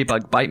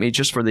ladybug bite me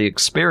just for the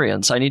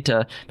experience.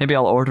 Maybe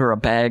I'll order a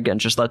bag and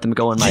just let them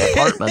go in my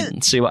apartment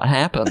and see what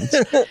happens.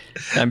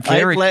 I'm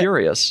very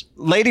curious.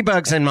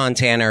 Ladybugs in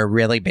Montana are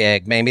really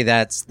big. Maybe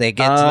they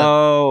get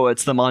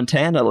it's the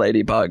Montana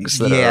ladybugs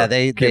that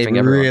they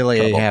really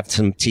trouble. have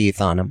some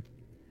teeth on them.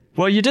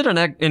 Well, you did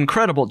an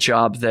incredible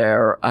job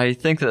there. I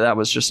think that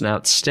was just an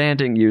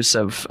outstanding use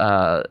of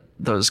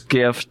those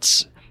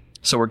gifts.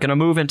 So we're going to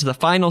move into the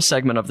final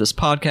segment of this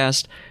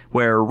podcast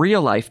where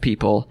real-life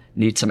people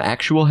need some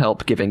actual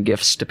help giving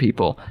gifts to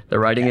people. They're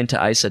writing into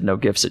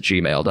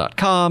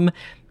isaidnogifts@gmail.com.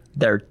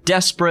 They're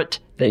desperate.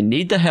 They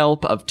need the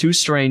help of two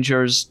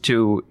strangers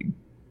to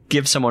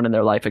give someone in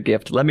their life a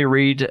gift. Let me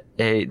read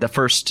the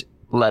first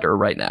letter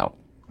right now.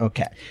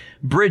 Okay.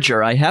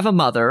 Bridger, I have a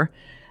mother...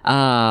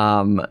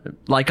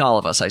 like all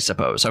of us, I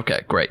suppose.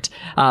 Okay, great.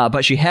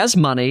 But she has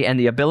money and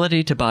the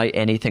ability to buy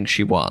anything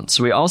she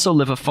wants. We also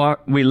live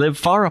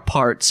far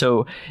apart,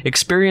 so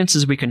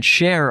experiences we can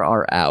share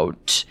are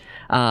out.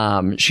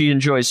 She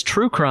enjoys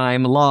true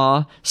crime,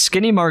 law,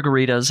 skinny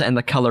margaritas, and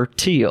the color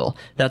teal.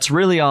 That's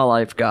really all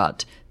I've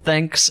got.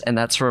 Thanks, and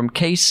that's from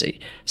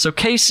Casey. So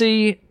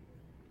Casey,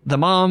 the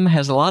mom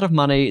has a lot of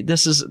money.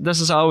 This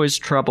is always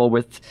trouble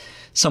with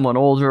someone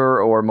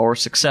older or more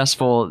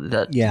successful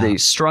that they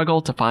struggle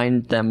to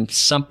find them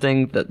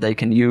something that they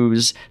can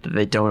use that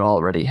they don't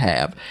already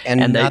have.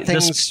 And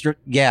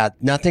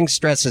nothing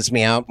stresses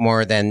me out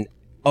more than,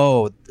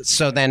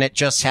 so then it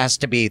just has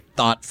to be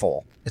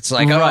thoughtful. It's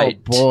like, right.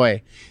 Oh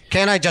boy,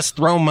 Can't I just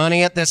throw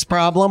money at this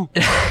problem?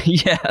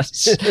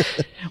 Yes.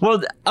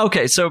 Well,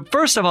 okay. So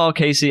first of all,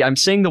 Casey, I'm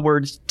seeing the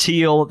word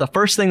teal. The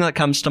first thing that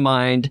comes to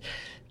mind,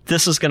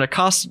 this is going to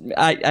cost,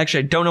 I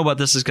don't know what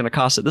this is going to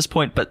cost at this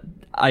point, but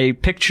I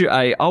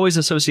always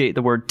associate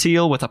the word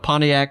teal with a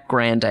Pontiac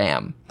Grand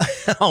Am.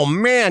 Oh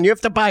man, you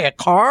have to buy a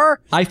car?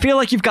 I feel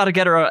like you've got to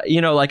get her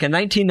like a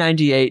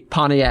 1998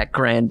 Pontiac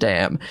Grand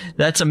Am.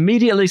 That's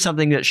immediately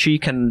something that she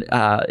can,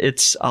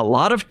 it's a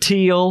lot of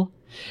teal.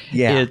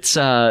 Yeah. It's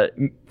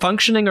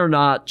functioning or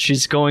not,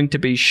 she's going to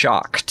be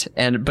shocked.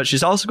 But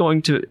she's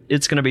also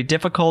it's going to be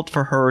difficult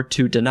for her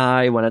to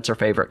deny when it's her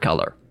favorite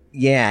color.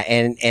 Yeah,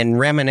 and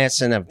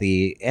reminiscent of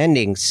the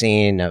ending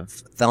scene of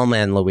Thelma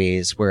and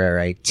Louise, where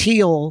a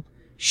teal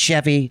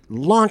Chevy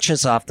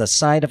launches off the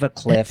side of a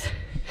cliff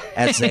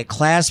as they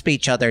clasp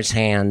each other's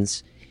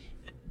hands.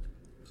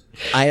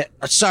 I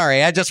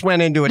just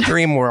went into a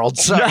dream world.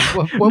 Sorry.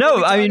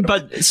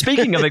 But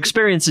speaking of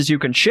experiences you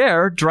can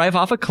share, drive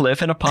off a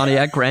cliff in a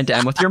Pontiac Grand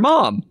Am with your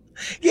mom.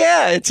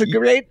 Yeah, it's a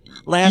great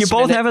You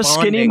both have a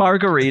skinny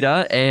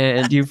margarita,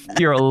 and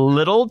you're a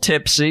little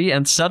tipsy,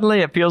 and suddenly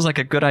it feels like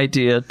a good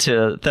idea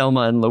to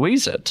Thelma and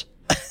Louise it.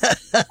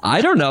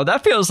 I don't know.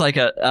 That feels like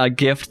a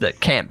gift that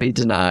can't be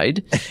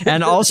denied,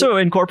 and also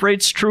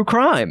incorporates true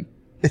crime.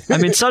 I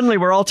mean, suddenly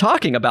we're all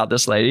talking about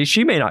this lady.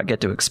 She may not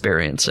get to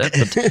experience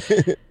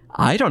it, but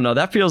I don't know.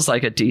 That feels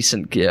like a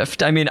decent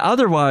gift. I mean,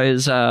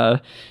 otherwise,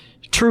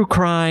 true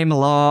crime,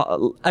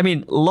 law. I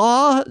mean,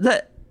 law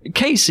that.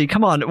 Casey,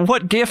 come on!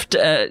 What gift?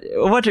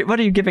 What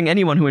are you giving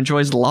anyone who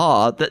enjoys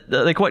law?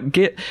 Like what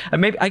gift?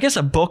 Maybe I guess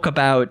a book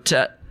about.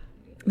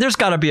 There's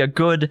got to be a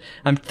good.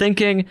 I'm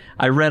thinking.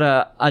 I read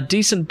a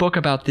decent book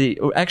about an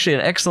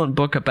excellent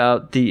book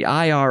about the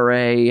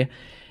IRA,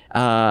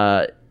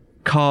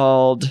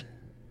 called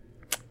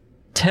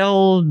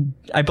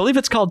I believe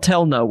it's called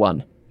Tell No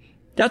One.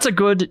 That's a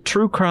good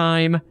true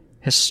crime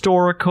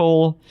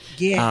historical.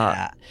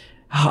 Yeah.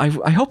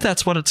 I hope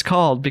that's what it's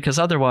called, because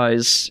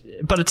otherwise,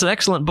 but it's an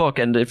excellent book,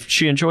 and if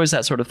she enjoys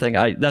that sort of thing,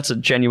 that's a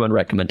genuine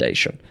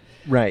recommendation.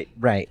 Right.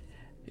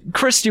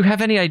 Chris, do you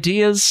have any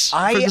ideas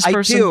for this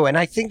person? I do, and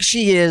I think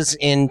she is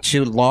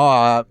into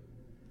law.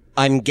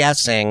 I'm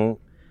guessing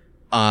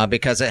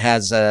because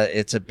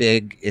it's a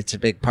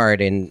big part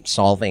in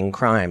solving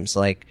crimes.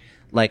 Like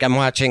I'm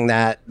watching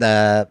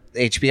the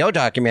HBO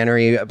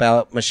documentary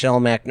about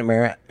Michelle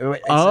McNamara.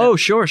 Oh,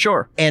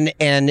 sure.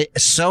 And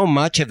so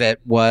much of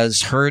it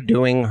was her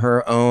doing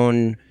her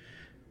own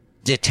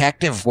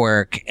detective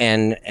work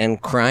and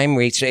crime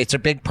research. It's a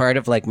big part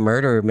of like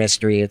murder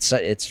mystery.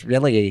 It's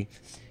really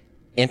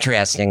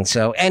interesting.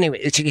 So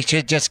anyway, you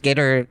should just get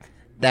her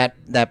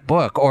that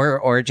book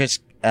or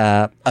just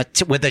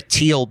with a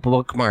teal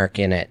bookmark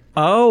in it.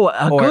 Oh,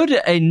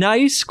 a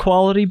nice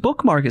quality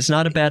bookmark is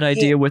not a bad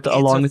idea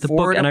along with the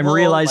book. And I'm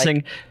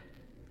realizing,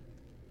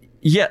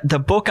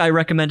 the book I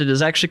recommended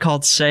is actually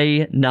called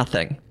Say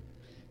Nothing.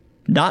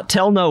 Not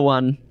Tell No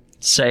One,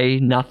 Say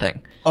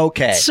Nothing.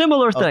 Okay.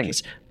 Similar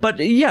things. But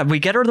yeah, we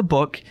get her the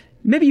book.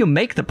 Maybe you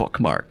make the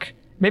bookmark.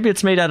 Maybe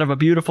it's made out of a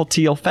beautiful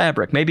teal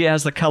fabric. Maybe it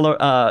has the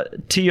color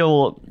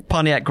teal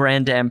Pontiac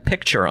Grand Am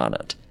picture on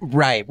it.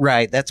 Right.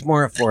 That's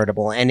more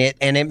affordable, and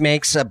it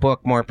makes a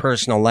book more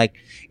personal. Like,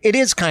 it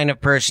is kind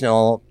of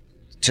personal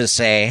to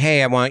say,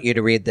 "Hey, I want you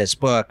to read this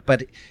book,"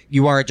 but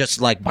you are just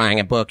like buying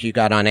a book you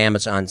got on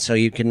Amazon, so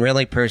you can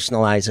really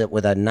personalize it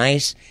with a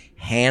nice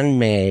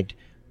handmade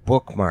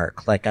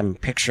bookmark. Like, I'm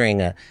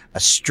picturing a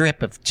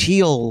strip of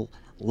teal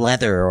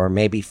leather, or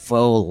maybe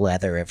faux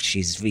leather if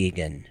she's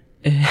vegan.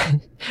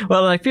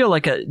 Well, I feel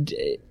like can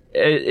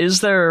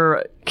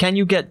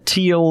you get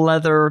teal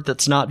leather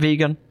that's not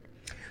vegan?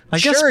 I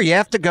guess you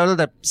have to go to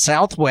the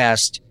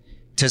Southwest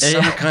to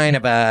some kind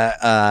of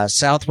a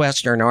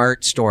Southwestern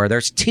art store.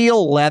 There's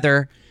teal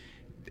leather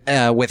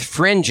with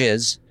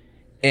fringes,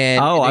 and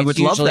I would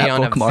love that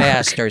on bookmark. A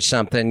vest or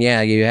something.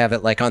 Yeah, you have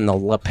it like on the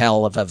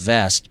lapel of a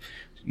vest.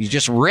 You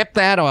just rip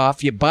that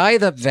off. You buy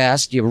the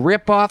vest. You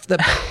rip off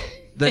the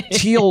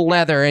teal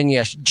leather, and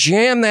you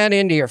jam that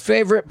into your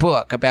favorite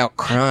book about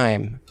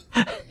crime.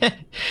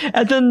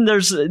 And then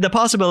there's the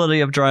possibility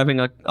of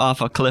driving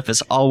off a cliff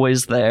is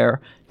always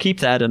there. Keep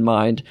that in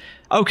mind.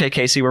 Okay,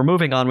 Casey, we're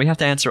moving on. We have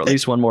to answer at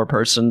least one more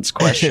person's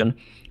question.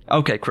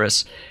 Okay,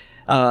 Chris.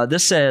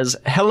 This says,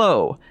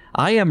 "Hello.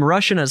 I am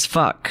Russian as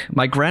fuck.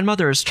 My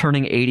grandmother is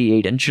turning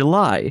 88 in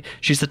July.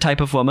 She's the type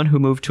of woman who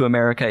moved to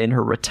America in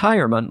her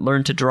retirement,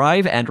 learned to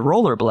drive and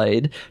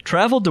rollerblade,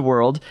 traveled the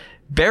world,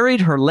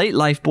 buried her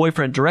late-life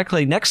boyfriend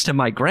directly next to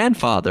my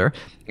grandfather,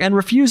 and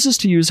refuses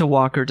to use a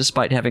walker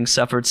despite having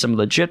suffered some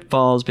legit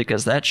falls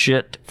because that's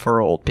shit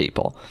for old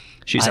people.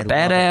 She's a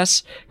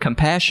badass,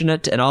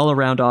 compassionate, and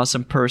all-around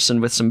awesome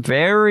person with some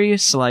very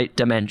slight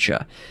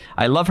dementia.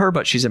 I love her,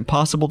 but she's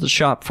impossible to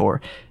shop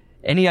for.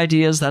 Any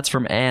ideas?" That's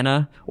from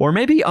Anna. Or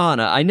maybe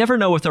Anna. I never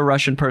know with a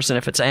Russian person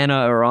if it's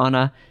Anna or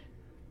Anna,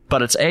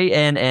 but it's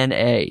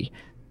A-N-N-A.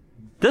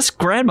 This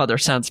grandmother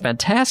sounds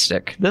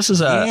fantastic. This is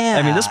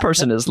this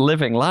person is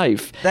living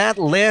life. That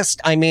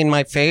list, I mean,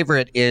 my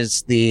favorite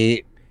is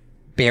the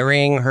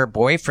burying her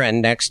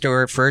boyfriend next to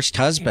her first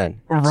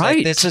husband. It's Right.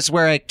 like, this is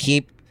where I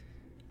keep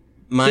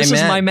my This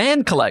men. is my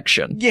man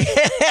collection. Yeah,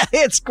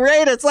 it's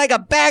great. It's like a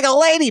bag of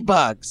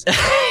ladybugs.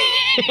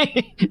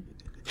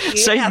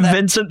 St.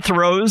 Vincent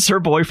throws her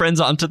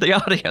boyfriends onto the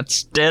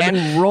audience. Dead. And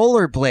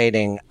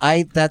rollerblading.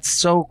 That's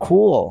so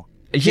cool.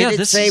 Yeah, Did it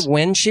this say is-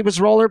 when she was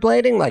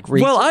rollerblading? Like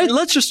Well, recently?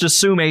 let's just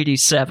assume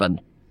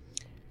 87.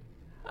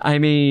 I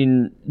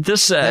mean,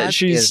 this That is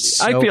she's.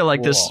 so I feel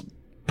like this cool.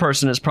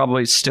 person is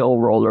probably still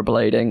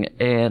rollerblading,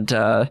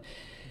 and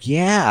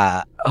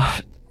Yeah.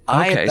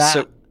 okay,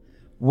 so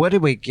what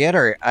did we get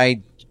her?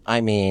 I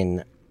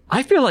mean,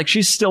 I feel like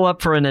she's still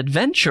up for an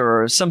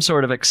adventure or some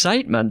sort of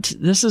excitement.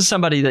 This is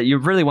somebody that you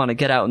really want to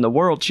get out in the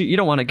world. You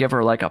don't want to give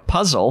her like a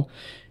puzzle.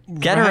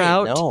 Get her right,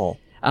 out. No.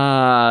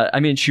 I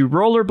mean, she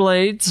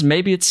rollerblades.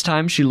 Maybe it's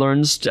time she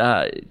learns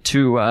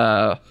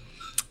to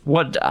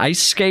what,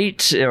 ice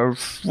skate, or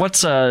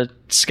what's a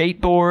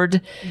skateboard?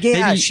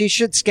 Yeah, Maybe- she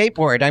should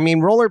skateboard. I mean,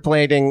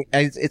 rollerblading,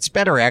 it's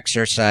better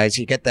exercise.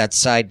 You get that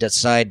side to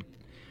side,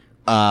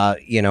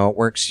 it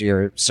works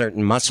your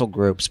certain muscle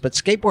groups. But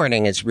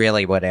skateboarding is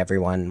really what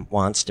everyone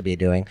wants to be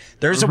doing.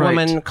 There's a Right.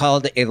 woman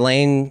called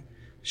Elaine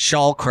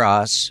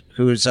Shawcross,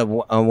 who's a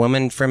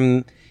woman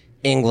from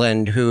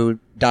England who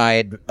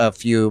died a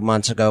few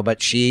months ago,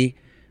 but she,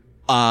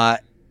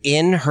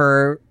 in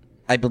her,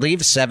 I believe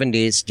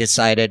 70s,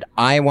 decided,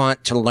 I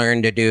want to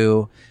learn to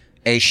do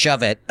a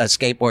shove-it, a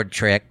skateboard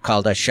trick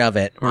called a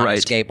shove-it on a Right.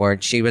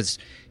 skateboard.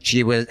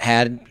 She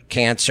had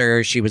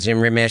cancer. She was in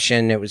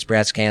remission. It was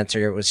breast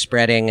cancer. It was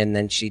spreading. And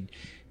then she'd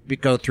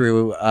go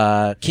through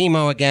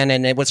chemo again.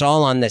 And it was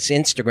all on this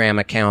Instagram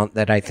account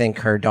that I think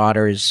her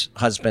daughter's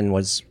husband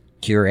was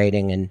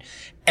curating. And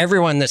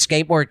everyone in the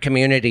skateboard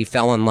community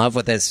fell in love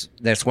with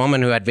this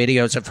woman who had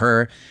videos of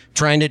her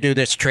trying to do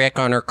this trick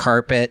on her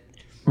carpet.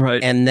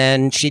 Right. And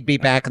then she'd be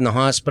back in the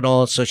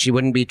hospital, so she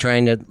wouldn't be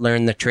trying to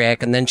learn the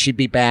trick. And then she'd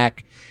be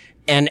back.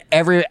 And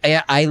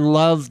I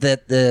love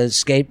that the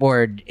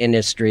skateboard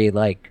industry,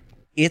 like,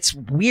 it's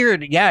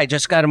weird. Yeah, I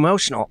just got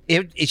emotional.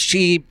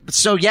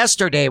 So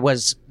yesterday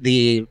was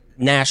the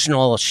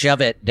National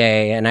Shove It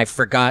Day, and I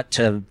forgot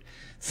to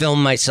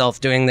film myself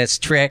doing this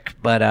trick.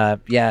 But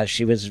yeah,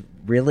 she was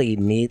really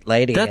neat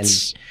lady.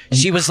 That's and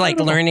she was like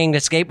learning to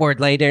skateboard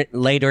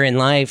later in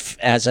life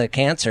as a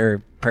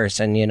cancer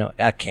person,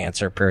 a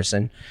cancer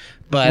person.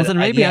 But well, then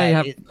maybe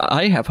yeah,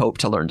 I have hope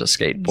to learn to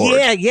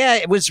skateboard. Yeah,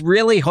 it was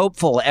really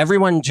hopeful.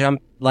 Everyone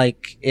jumped,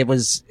 like, it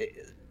was,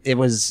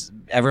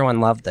 everyone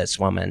loved this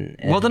woman.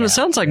 And, Well, then yeah, it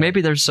sounds like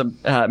maybe there's some,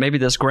 maybe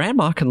this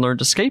grandma can learn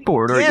to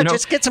skateboard, or yeah,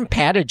 just get some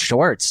padded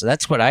shorts.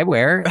 That's what I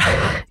wear.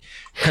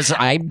 Because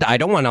I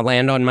don't want to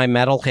land on my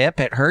metal hip.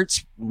 It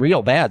hurts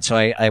real bad. So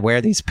I wear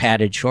these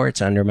padded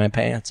shorts under my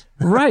pants.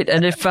 right.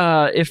 And if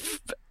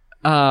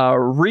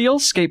real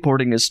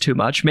skateboarding is too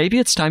much, maybe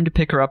it's time to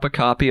pick her up a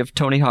copy of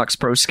Tony Hawk's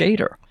Pro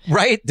Skater.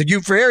 Right.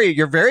 You're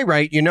very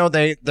right.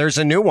 There's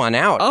a new one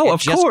out. Oh, it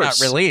of just course.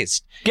 got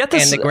released. Get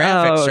this, and the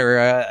graphics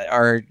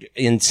are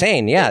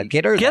insane. Yeah,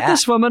 get her Get that.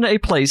 this woman a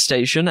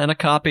PlayStation and a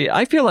copy.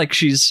 I feel like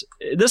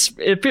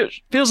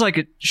feels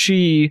like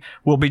she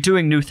will be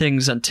doing new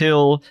things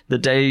until the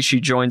day she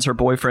joins her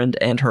boyfriend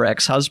and her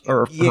ex-husband,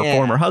 or her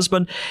former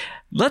husband.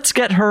 Let's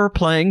get her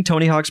playing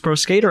Tony Hawk's Pro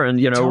Skater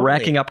and,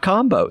 racking up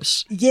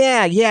combos.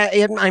 Yeah.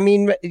 I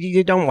mean,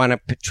 you don't want to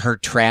put her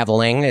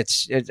traveling.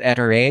 It's at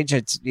her age.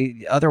 It's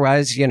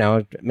otherwise,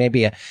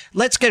 maybe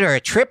let's get her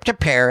a trip to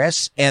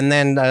Paris and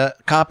then a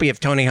copy of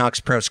Tony Hawk's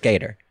Pro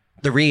Skater,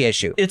 the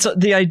reissue. It's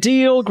the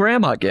ideal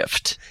grandma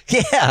gift.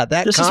 Yeah,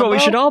 This is what we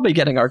should all be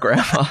getting our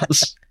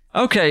grandmas.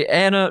 Okay,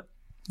 Anna,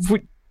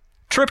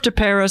 trip to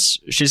Paris.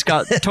 She's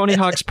got Tony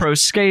Hawk's Pro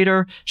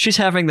Skater. She's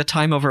having the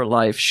time of her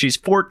life. She's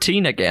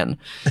 14 again.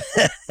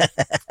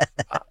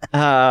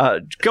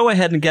 Go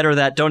ahead and get her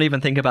that. Don't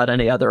even think about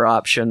any other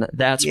option.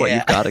 That's what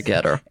you've got to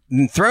get her.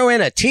 Throw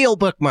in a teal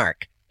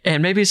bookmark.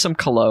 And maybe some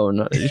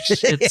cologne.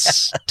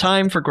 It's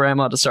time for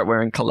Grandma to start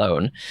wearing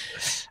cologne.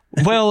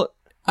 Well,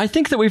 I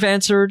think that we've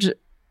answered,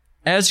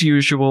 as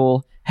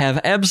usual,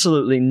 have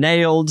absolutely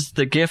nailed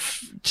the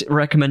gift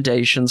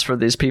recommendations for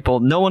these people.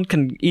 No one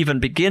can even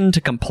begin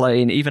to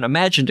complain, even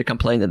imagine to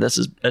complain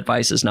that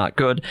advice is not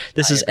good.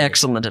 This is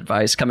excellent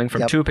advice coming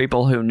from two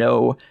people who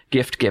know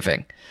gift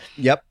giving.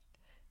 Yep.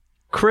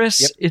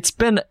 Chris, it's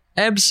been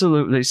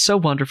absolutely so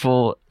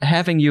wonderful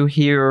having you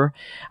here.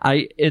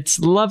 It's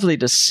lovely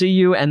to see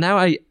you, and now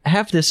I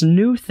have this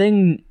new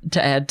thing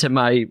to add to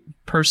my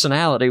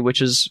personality,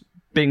 which is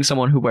being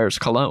someone who wears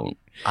cologne.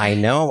 I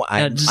know.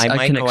 I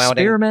might can go out and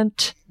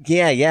experiment.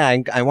 Yeah.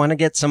 I want to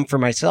get some for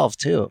myself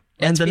too.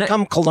 Let's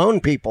become cologne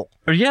people.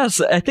 Yes,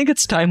 I think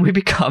it's time we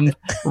become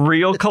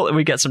real cologne.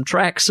 We get some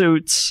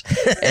tracksuits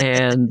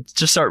and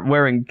just start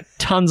wearing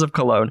tons of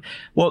cologne.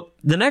 Well,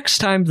 the next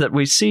time that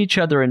we see each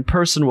other in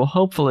person,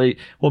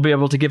 we'll be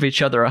able to give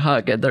each other a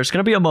hug. And there's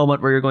going to be a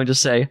moment where you're going to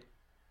say,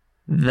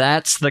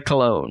 "That's the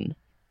cologne.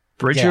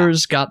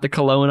 Bridger's got the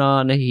cologne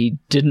on. He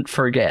didn't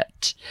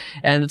forget."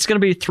 And it's going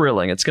to be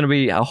thrilling. It's going to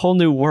be a whole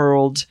new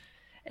world.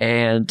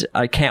 and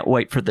I can't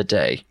wait for the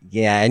day.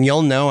 Yeah, and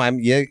you'll know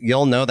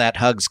you'll know that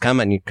hug's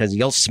coming because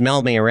you'll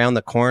smell me around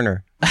the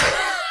corner.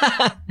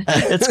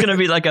 It's going to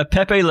be like a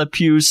Pepe Le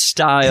Pew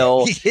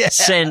style Yeah.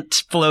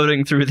 scent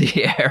floating through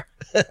the air.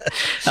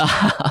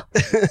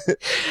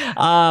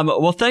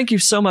 Well, thank you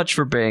so much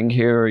for being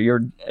here.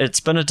 It's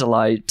been a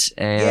delight.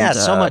 And, Yeah,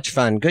 so much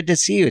fun. Good to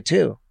see you,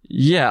 too.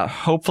 Yeah,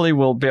 hopefully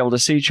we'll be able to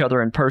see each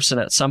other in person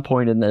at some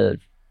point in the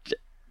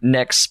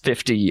next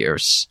 50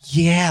 years.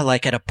 Yeah,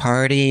 like at a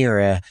party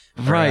or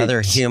Right.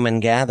 another human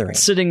gathering.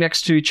 Sitting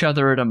next to each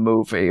other at a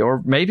movie.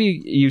 Or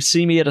maybe you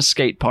see me at a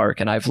skate park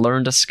and I've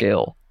learned a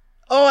skill.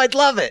 Oh, I'd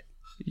love it.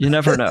 You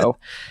never know.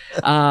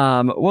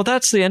 Well,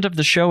 that's the end of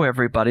the show,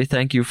 everybody.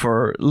 Thank you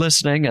for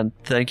listening, and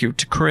thank you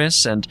to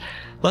Chris. And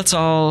let's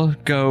all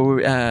go,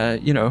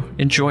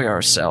 enjoy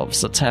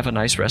ourselves. Let's have a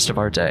nice rest of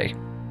our day.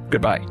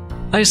 Goodbye.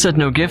 I Said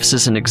No Gifts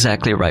is an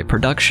Exactly Right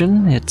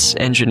production. It's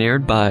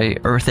engineered by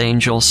Earth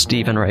Angel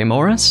Stephen Ray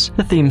Morris.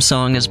 The theme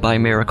song is by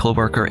Miracle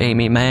Worker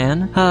Amy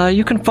Mann.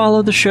 You can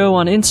follow the show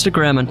on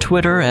Instagram and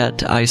Twitter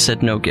at I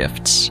Said No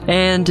Gifts.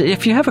 And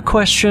if you have a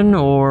question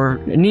or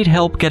need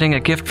help getting a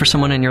gift for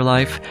someone in your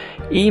life,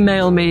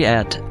 email me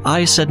at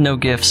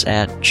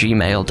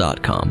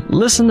isaidnogifts@gmail.com.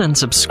 Listen and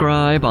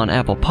subscribe on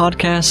Apple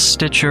Podcasts,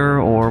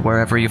 Stitcher, or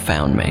wherever you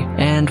found me.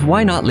 And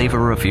why not leave a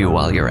review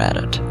while you're at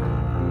it?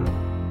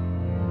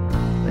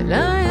 When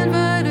I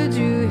invited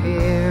you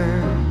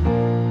here,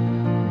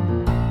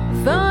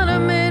 thought I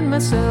made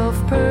myself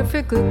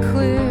perfectly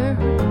clear.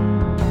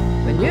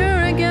 When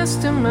you're a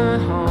guest in my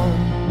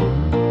home,